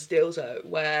window and steals her,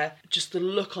 where just the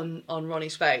look on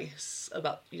Ronnie's face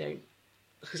about, you know,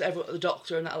 because the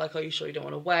doctor and that are like, are you sure you don't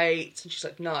want to wait? And she's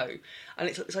like, no. And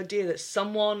it's like this idea that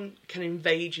someone can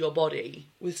invade your body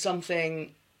with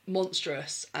something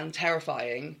monstrous and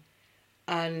terrifying,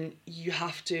 and you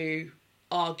have to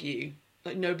argue.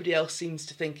 Like, nobody else seems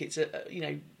to think it's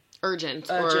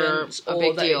urgent or a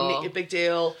big deal. A big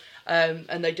deal.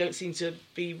 And they don't seem to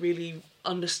be really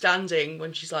understanding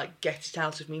when she's like, get it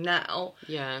out of me now.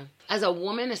 Yeah. As a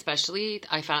woman especially,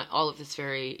 I found all of this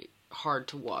very hard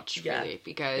to watch, really,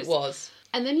 because it was.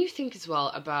 And then you think as well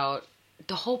about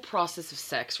the whole process of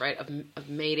sex, right? Of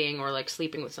mating or like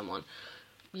sleeping with someone.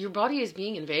 Your body is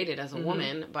being invaded as a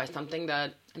woman by something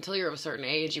that, until you're of a certain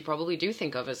age, you probably do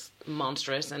think of as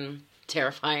monstrous and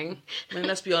terrifying. I mean,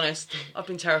 let's be honest. I've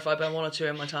been terrified by 1 or 2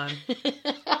 in my time.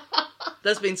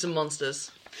 There's been some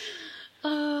monsters.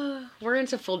 We're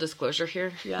into full disclosure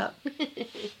here. Yeah.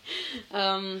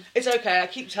 It's okay. I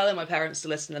keep telling my parents to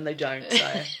listen and they don't,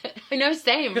 so. I know,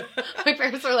 same. My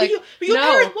parents are like, your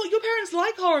no. Your parents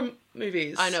like horror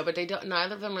movies. I know, but they don't.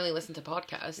 Neither of them really listen to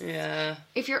podcasts. Yeah.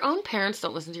 If your own parents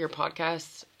don't listen to your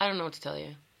podcasts, I don't know what to tell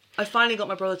you. I finally got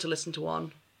my brother to listen to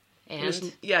one.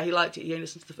 And? He liked it. They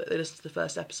listened to the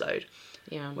first episode.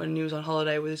 Yeah. When he was on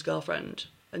holiday with his girlfriend.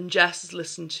 And Jess has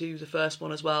listened to the first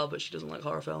one as well, but she doesn't like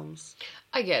horror films.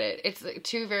 I get it. It's like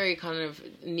 2 very kind of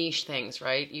niche things,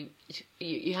 right?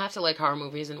 You have to like horror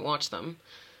movies and watch them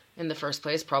in the first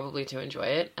place, probably to enjoy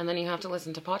it. And then you have to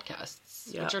listen to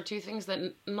podcasts, which are 2 things that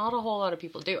not a whole lot of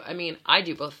people do. I mean, I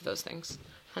do both of those things.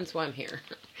 Hence why I'm here.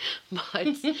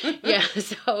 But, yeah,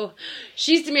 so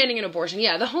she's demanding an abortion.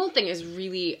 Yeah, the whole thing is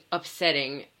really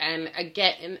upsetting. And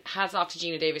again, hats off to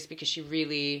Geena Davis, because you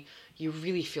really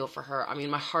feel for her. I mean,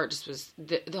 my heart just was...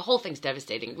 The whole thing's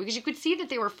devastating, because you could see that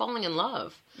they were falling in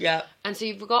love. Yeah. And so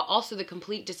you've got also the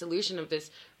complete dissolution of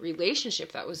this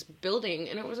relationship that was building,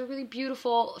 and it was a really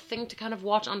beautiful thing to kind of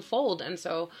watch unfold. And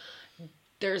so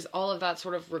there's all of that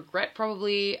sort of regret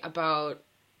probably about...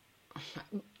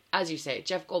 As you say,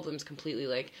 Jeff Goldblum's completely,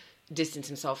 like, distanced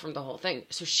himself from the whole thing.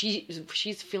 So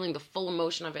she's feeling the full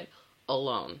emotion of it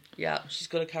alone. Yeah, she's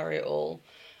got to carry it all.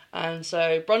 And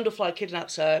so Brundlefly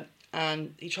kidnaps her,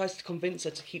 and he tries to convince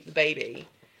her to keep the baby.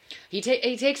 He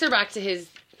takes her back to his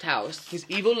house. His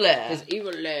evil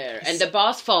lair. And the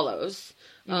boss follows.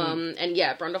 And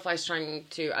yeah, Brundlefly's trying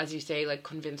to, as you say, like,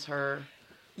 convince her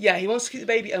Yeah, he wants to keep the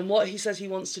baby, and what he says he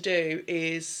wants to do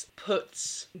is he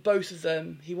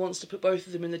wants to put both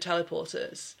of them in the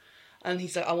teleporters, and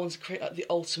he's like, I want to create like the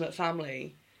ultimate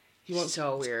family. He wants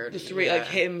so weird. The three, like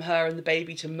him, her, and the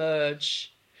baby to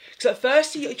merge. Because at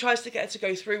first he tries to get her to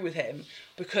go through with him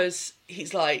because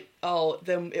he's like, oh,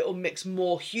 then it'll mix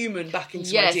more human back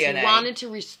into my DNA. Yes, he wanted to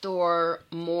restore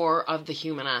more of the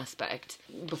human aspect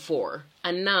before.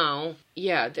 And now,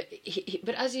 yeah,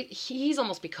 but as he's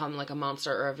almost become like a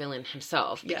monster or a villain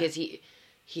himself. Because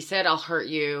he said, I'll hurt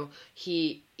you.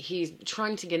 He's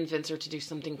trying to convince her to do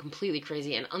something completely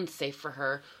crazy and unsafe for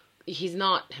her. He's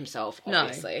not himself,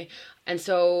 obviously. No. And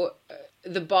so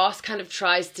the boss kind of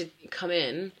tries to come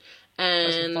in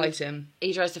and fight him.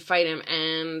 He tries to fight him,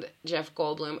 and Jeff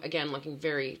Goldblum, again, looking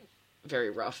very, very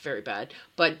rough, very bad,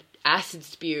 but acid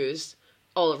spews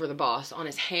all over the boss on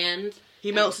his hand.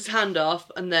 He melts his hand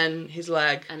off, and then his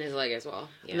leg. And his leg as well.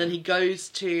 Yeah. And then he goes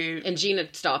to... And Gina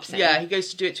stops him. Yeah, he goes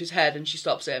to do it to his head, and she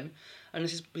stops him. And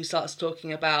he starts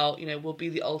talking about, we'll be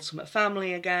the ultimate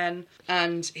family again.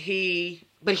 And he...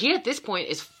 But he, at this point,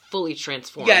 is fully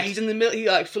transformed. Yeah, he's in the middle.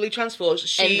 He fully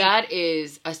transforms. And that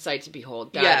is a sight to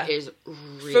behold. That is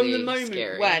really from the moment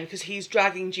scary. When, because he's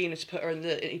dragging Gina to put her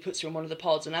he puts her in one of the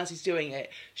pods, and as he's doing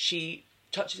it, she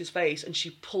touches his face and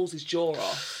she pulls his jaw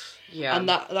off. Yeah. And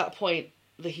at that point,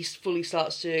 he fully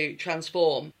starts to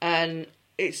transform, and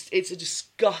it's a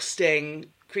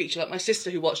disgusting creature. Like my sister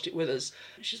who watched it with us,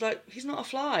 she's like, he's not a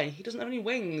fly, he doesn't have any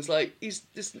wings, like he's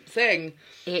this thing.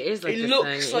 It is like it this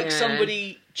looks thing, like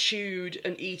somebody chewed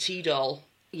an ET doll.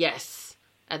 Yes.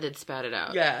 And then spat it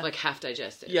out. Yeah. Like half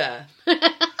digested. Yeah.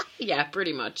 Yeah,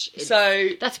 pretty much.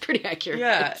 That's pretty accurate.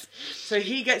 Yeah. So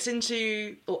he gets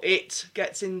into, or it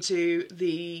gets into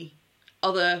the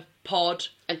other pod,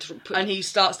 and he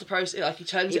starts the process, like he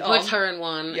turns it on. He puts her in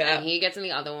one, and he gets in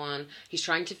the other one. He's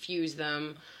trying to fuse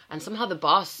them. And somehow the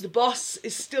boss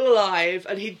is still alive,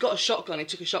 and he'd got a shotgun. He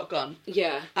took a shotgun.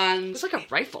 Yeah. And it was like a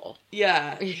rifle.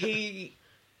 Yeah. He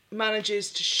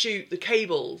manages to shoot the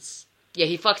cables. Yeah,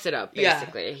 he fucks it up,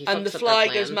 basically. Yeah. And the fly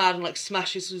goes mad and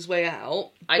smashes his way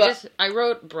out. I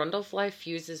wrote Brundlefly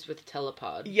fuses with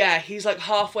telepod. Yeah, he's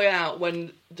halfway out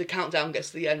when the countdown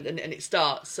gets to the end and it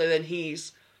starts. So then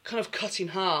he's kind of cut in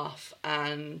half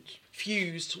and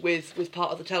fused with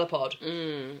part of the telepod.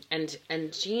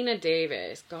 And Gina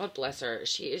Davis, God bless her,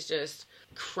 she is just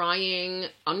crying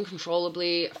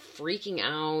uncontrollably, freaking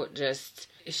out,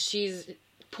 she's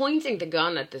pointing the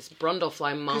gun at this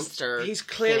Brundlefly monster. He's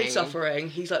clearly suffering.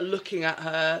 He's looking at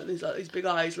her. There's these big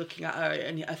eyes looking at her,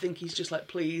 and I think he's just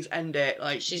please end it.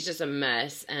 She's just a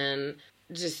mess, and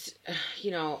just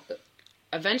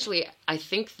eventually, I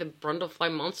think the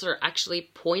Brundlefly monster actually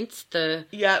points the...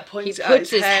 Yeah, points he at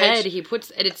puts his head. He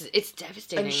puts... And it's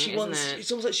devastating, and isn't it?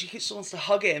 It's almost like she still wants to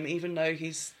hug him, even though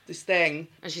he's this thing.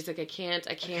 And she's like, I can't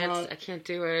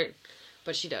do it.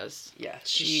 But she does. Yeah.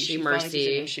 She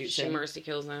mercy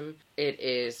kills him. It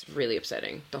is really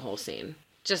upsetting, the whole scene.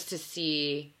 Just to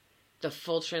see the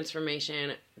full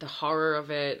transformation, the horror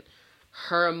of it,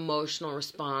 her emotional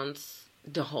response...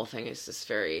 The whole thing is just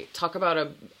very... Talk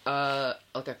about a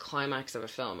climax of a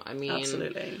film. I mean...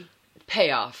 Absolutely.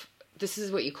 Payoff. This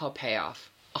is what you call payoff.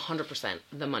 100%.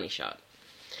 The money shot.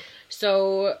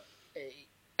 So...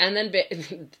 And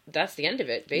then... that's the end of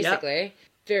it, basically. Yep.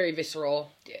 Very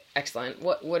visceral. Excellent.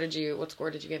 What score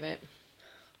did you give it?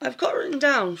 I've got written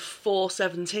down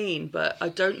 417, but I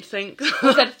don't think...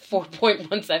 Was that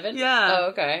 4.17? Yeah. Oh,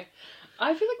 okay.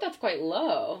 I feel like that's quite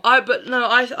low. I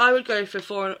would go for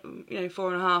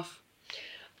 4.5.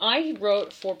 I wrote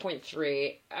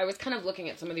 4.3. I was kind of looking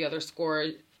at some of the other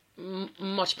scores.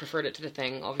 Much preferred it to The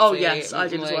Thing, obviously. Oh yes, I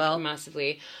did as well.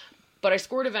 Massively. But I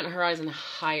scored Event Horizon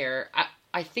higher.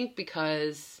 I think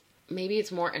because maybe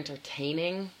it's more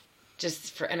entertaining,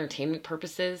 just for entertainment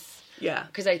purposes. Yeah.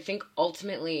 Because I think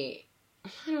ultimately,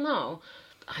 I don't know.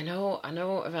 I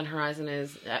know Event Horizon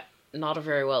is... not a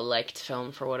very well liked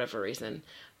film for whatever reason,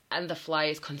 and The Fly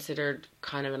is considered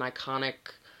kind of an iconic,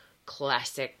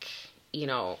 classic,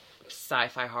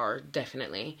 sci-fi horror,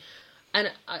 definitely.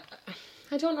 And I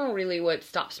don't know really what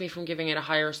stops me from giving it a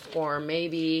higher score.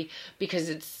 Maybe because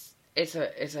it's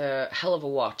a hell of a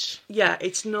watch. Yeah,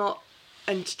 it's not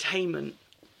entertainment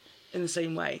in the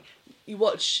same way. You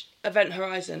watch Event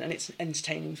Horizon and it's an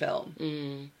entertaining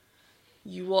film.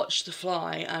 You watch The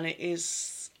Fly and it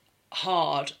is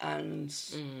hard and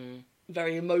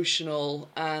very emotional,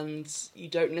 and you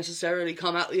don't necessarily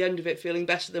come out the end of it feeling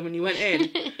better than when you went in.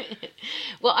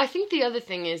 Well, I think the other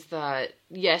thing is that,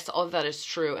 yes, all of that is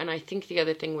true, and I think the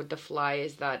other thing with The Fly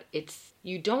is that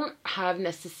you don't have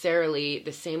necessarily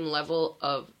the same level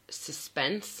of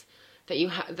suspense that you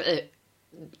have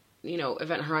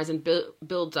Event Horizon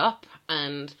builds up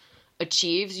and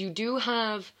achieves, you do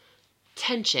have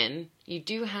tension. You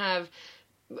do have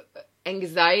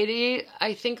anxiety,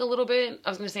 I think, a little bit. I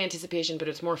was going to say anticipation, but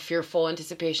it's more fearful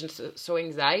anticipation, so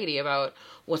anxiety about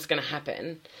what's going to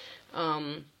happen.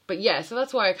 But yeah, so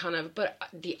that's why but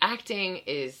the acting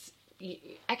is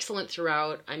excellent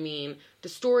throughout. I mean, the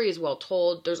story is well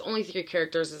told. There's only 3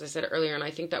 characters, as I said earlier, and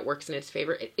I think that works in its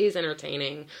favor. It is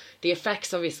entertaining. The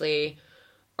effects, obviously,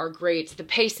 are great. The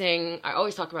pacing, I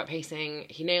always talk about pacing.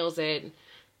 He nails it.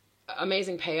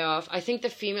 Amazing payoff. I think the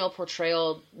female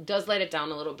portrayal does let it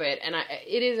down a little bit, and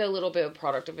it is a little bit of a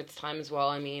product of its time as well.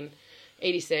 I mean,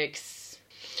 86.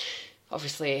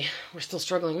 Obviously, we're still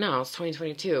struggling now. It's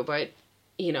 2022, but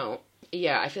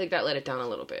I feel like that let it down a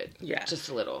little bit. Yeah, just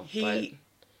a little.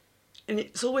 And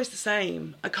it's always the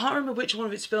same. I can't remember which one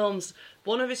of his films.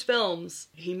 One of his films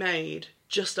he made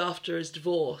just after his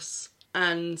divorce,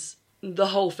 and the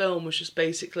whole film was just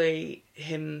basically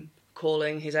him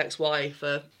calling his ex-wife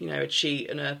a cheat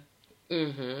and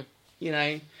and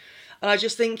I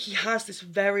just think he has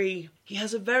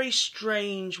a very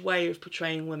strange way of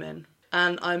portraying women,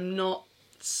 and I'm not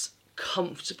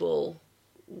comfortable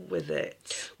with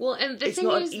it. Well, and the it's thing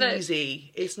not is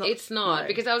easy. It's not,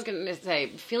 because I was going to say,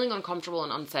 feeling uncomfortable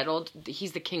and unsettled,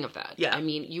 he's the king of that. Yeah. I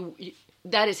mean, you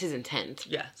that is his intent.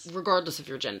 Yes. Regardless of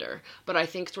your gender. But I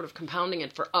think sort of compounding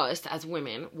it for us as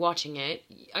women watching it,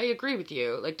 I agree with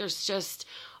you. Like, there's just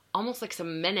almost like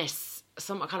some menace,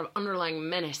 some kind of underlying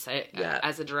menace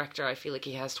as a director I feel like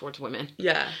he has towards women.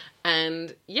 Yeah.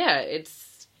 And yeah, it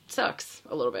sucks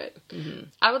a little bit. Mm-hmm.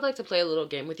 I would like to play a little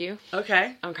game with you.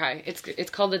 Okay. Okay.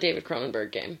 It's called the David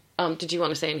Cronenberg game. Did you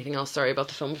want to say anything else, sorry, about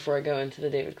the film before I go into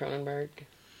the David Cronenberg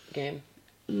game?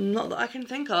 Not that I can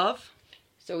think of.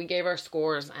 So we gave our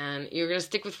scores, and you're going to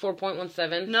stick with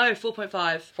 4.17? No, 4.5.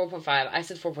 4.5. I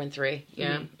said 4.3.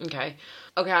 Yeah, Okay.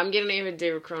 Okay, I'm getting a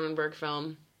David Cronenberg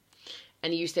film,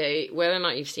 and you say whether or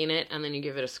not you've seen it, and then you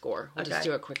give it a score. We'll just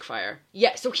do a quick fire.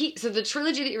 Yeah, so the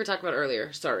trilogy that you were talking about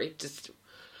earlier, sorry, just...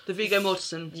 The Viggo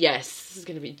Mortensen. Yes, this is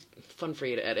going to be fun for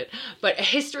you to edit. But A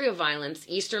History of Violence,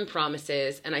 Eastern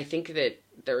Promises, and I think that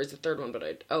there is a third one,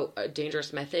 but A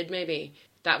Dangerous Method, maybe.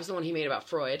 That was the one he made about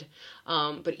Freud.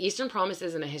 But Eastern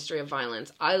Promises and A History of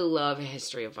Violence. I love A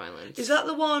History of Violence. Is that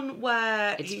the one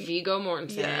where it's Viggo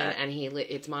Mortensen and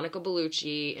it's Monica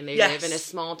Bellucci, and they live in a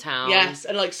small town. Yes,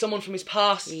 and like someone from his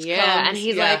past comes, and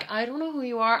he's like, I don't know who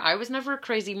you are. I was never a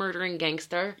crazy murdering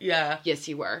gangster. Yeah. Yes,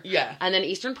 you were. Yeah. And then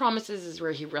Eastern Promises is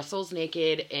where he wrestles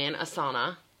naked in a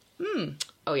sauna.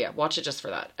 Oh yeah, watch it just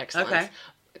for that. Excellent. Okay.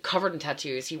 Covered in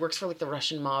tattoos. He works for like the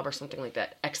Russian mob or something like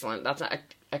that. Excellent. That's an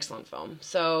excellent film.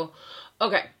 So,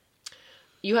 okay.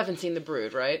 You haven't seen The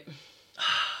Brood, right?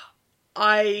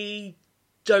 I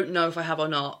don't know if I have or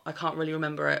not. I can't really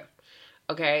remember it.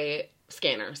 Okay.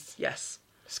 Scanners. Yes.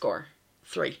 Score.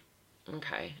 3.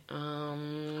 Okay. I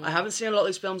haven't seen a lot of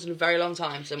these films in a very long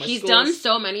time, so he's done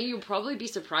so many, you'll probably be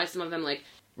surprised. Some of them, like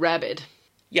Rabid.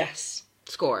 Yes.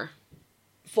 Score.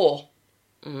 4.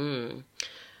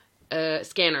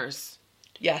 Scanners.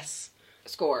 Yes.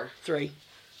 Score. 3.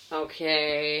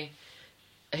 Okay.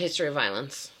 A History of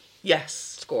Violence. Yes.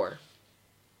 Score.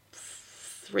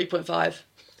 3.5.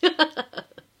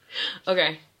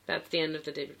 Okay. That's the end of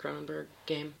the David Cronenberg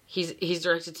game. He's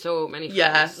directed so many films.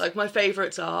 Yeah, like my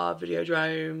favourites are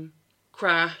Videodrome,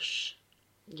 Crash,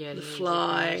 The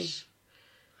Fly,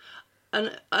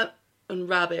 and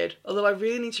Rabid. Although I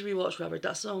really need to rewatch Rabid.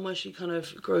 That's the one where she kind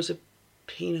of grows a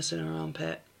penis in her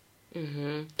armpit.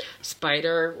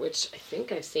 Spider, which I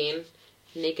think I've seen.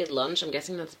 Naked Lunch. I'm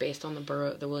guessing that's based on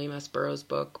the William S. Burroughs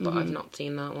book, but I've not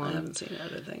seen that one. I haven't seen it, I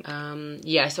don't think.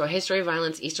 Yeah, so A History of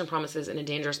Violence, Eastern Promises, and A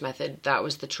Dangerous Method. That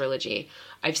was the trilogy.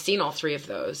 I've seen all 3 of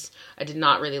those. I did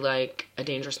not really like A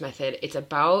Dangerous Method. It's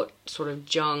about sort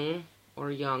of Jung,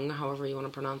 or Jung, however you want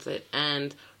to pronounce it,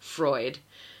 and Freud.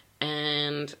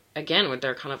 And again, with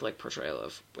their kind of like portrayal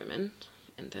of women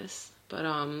in this. But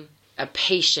a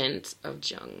patient of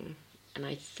Jung. And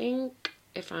I think,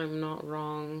 if I'm not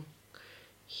wrong,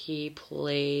 he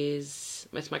plays...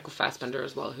 It's Michael Fassbender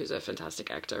as well, who's a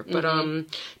fantastic actor. But so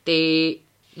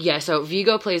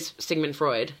Viggo plays Sigmund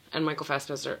Freud, and Michael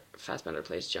Fassbender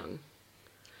plays Jung.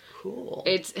 Cool.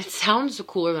 It sounds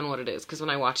cooler than what it is, because when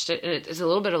I watched it, and it's a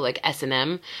little bit of like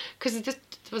S&M, because it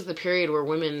was the period where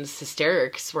women's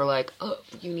hysterics were like, oh,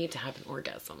 you need to have an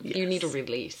orgasm. Yes. You need a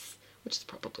release. Which is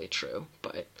probably true,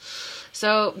 but...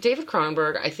 So, David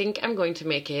Cronenberg, I think I'm going to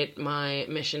make it my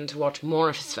mission to watch more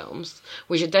of his films.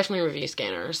 We should definitely review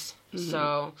Scanners.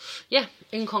 So, yeah,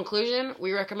 in conclusion,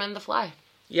 we recommend The Fly.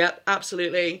 Yep,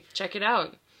 absolutely. Check it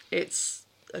out. It's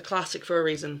a classic for a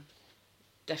reason.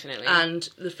 Definitely. And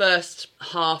the first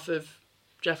half of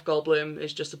Jeff Goldblum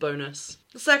is just a bonus.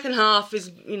 The second half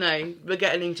is, we're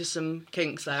getting into some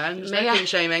kinks there. And there's no kink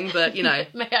shaming, but,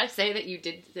 May I say that you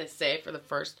did say for the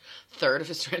first third of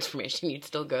his transformation you'd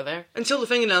still go there? Until the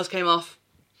fingernails came off.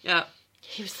 Yeah.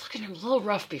 He was looking a little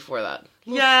rough before that.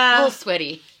 A little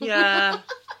sweaty. Yeah.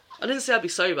 I didn't say I'd be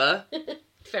sober.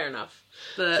 Fair enough.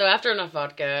 But... So after enough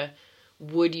vodka,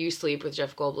 would you sleep with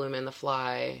Jeff Goldblum in The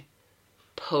Fly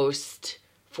post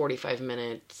 45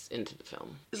 minutes into the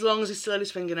film? As long as he still had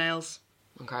his fingernails.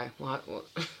 Okay. Well,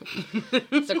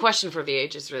 it's a question for the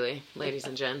ages, really, ladies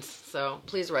and gents. So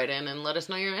please write in and let us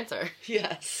know your answer.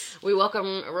 Yes. We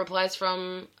welcome replies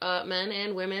from men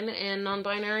and women and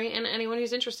non-binary and anyone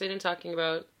who's interested in talking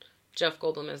about Jeff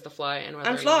Goldblum as The Fly and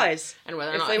whether flies. And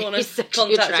whether or if not they want he's to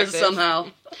contact us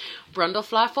somehow.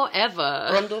 Brundlefly forever.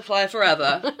 Brundlefly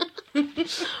forever.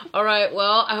 All right,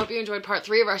 well, I hope you enjoyed part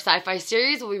 3 of our sci-fi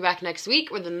series. We'll be back next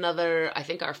week with another, I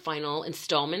think, our final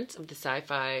installment of the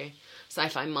sci-fi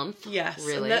month. Yes,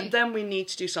 really. And then we need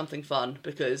to do something fun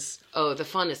because... Oh, the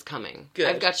fun is coming. Good.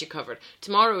 I've got you covered.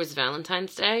 Tomorrow is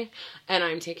Valentine's Day, and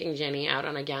I'm taking Jenny out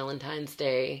on a Galentine's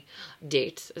Day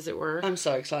date, as it were. I'm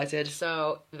so excited.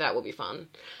 So that will be fun.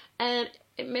 And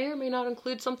it may or may not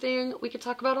include something we could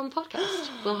talk about on the podcast.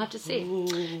 We'll have to see.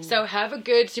 Ooh. So have a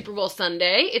good Super Bowl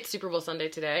Sunday. It's Super Bowl Sunday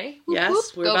today. Whoop,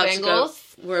 Yes, whoop. Go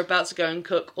Bengals. We're about to go and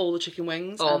cook all the chicken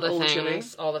wings All and the all the chili.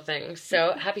 things. All the things.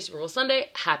 So happy Super Bowl Sunday.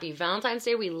 Happy Valentine's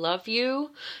Day. We love you.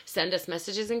 Send us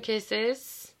messages and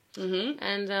kisses. Mm-hmm.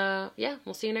 And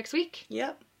we'll see you next week.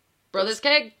 Yep. Brothers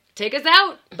Keg, take us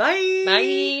out. Bye.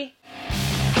 Bye.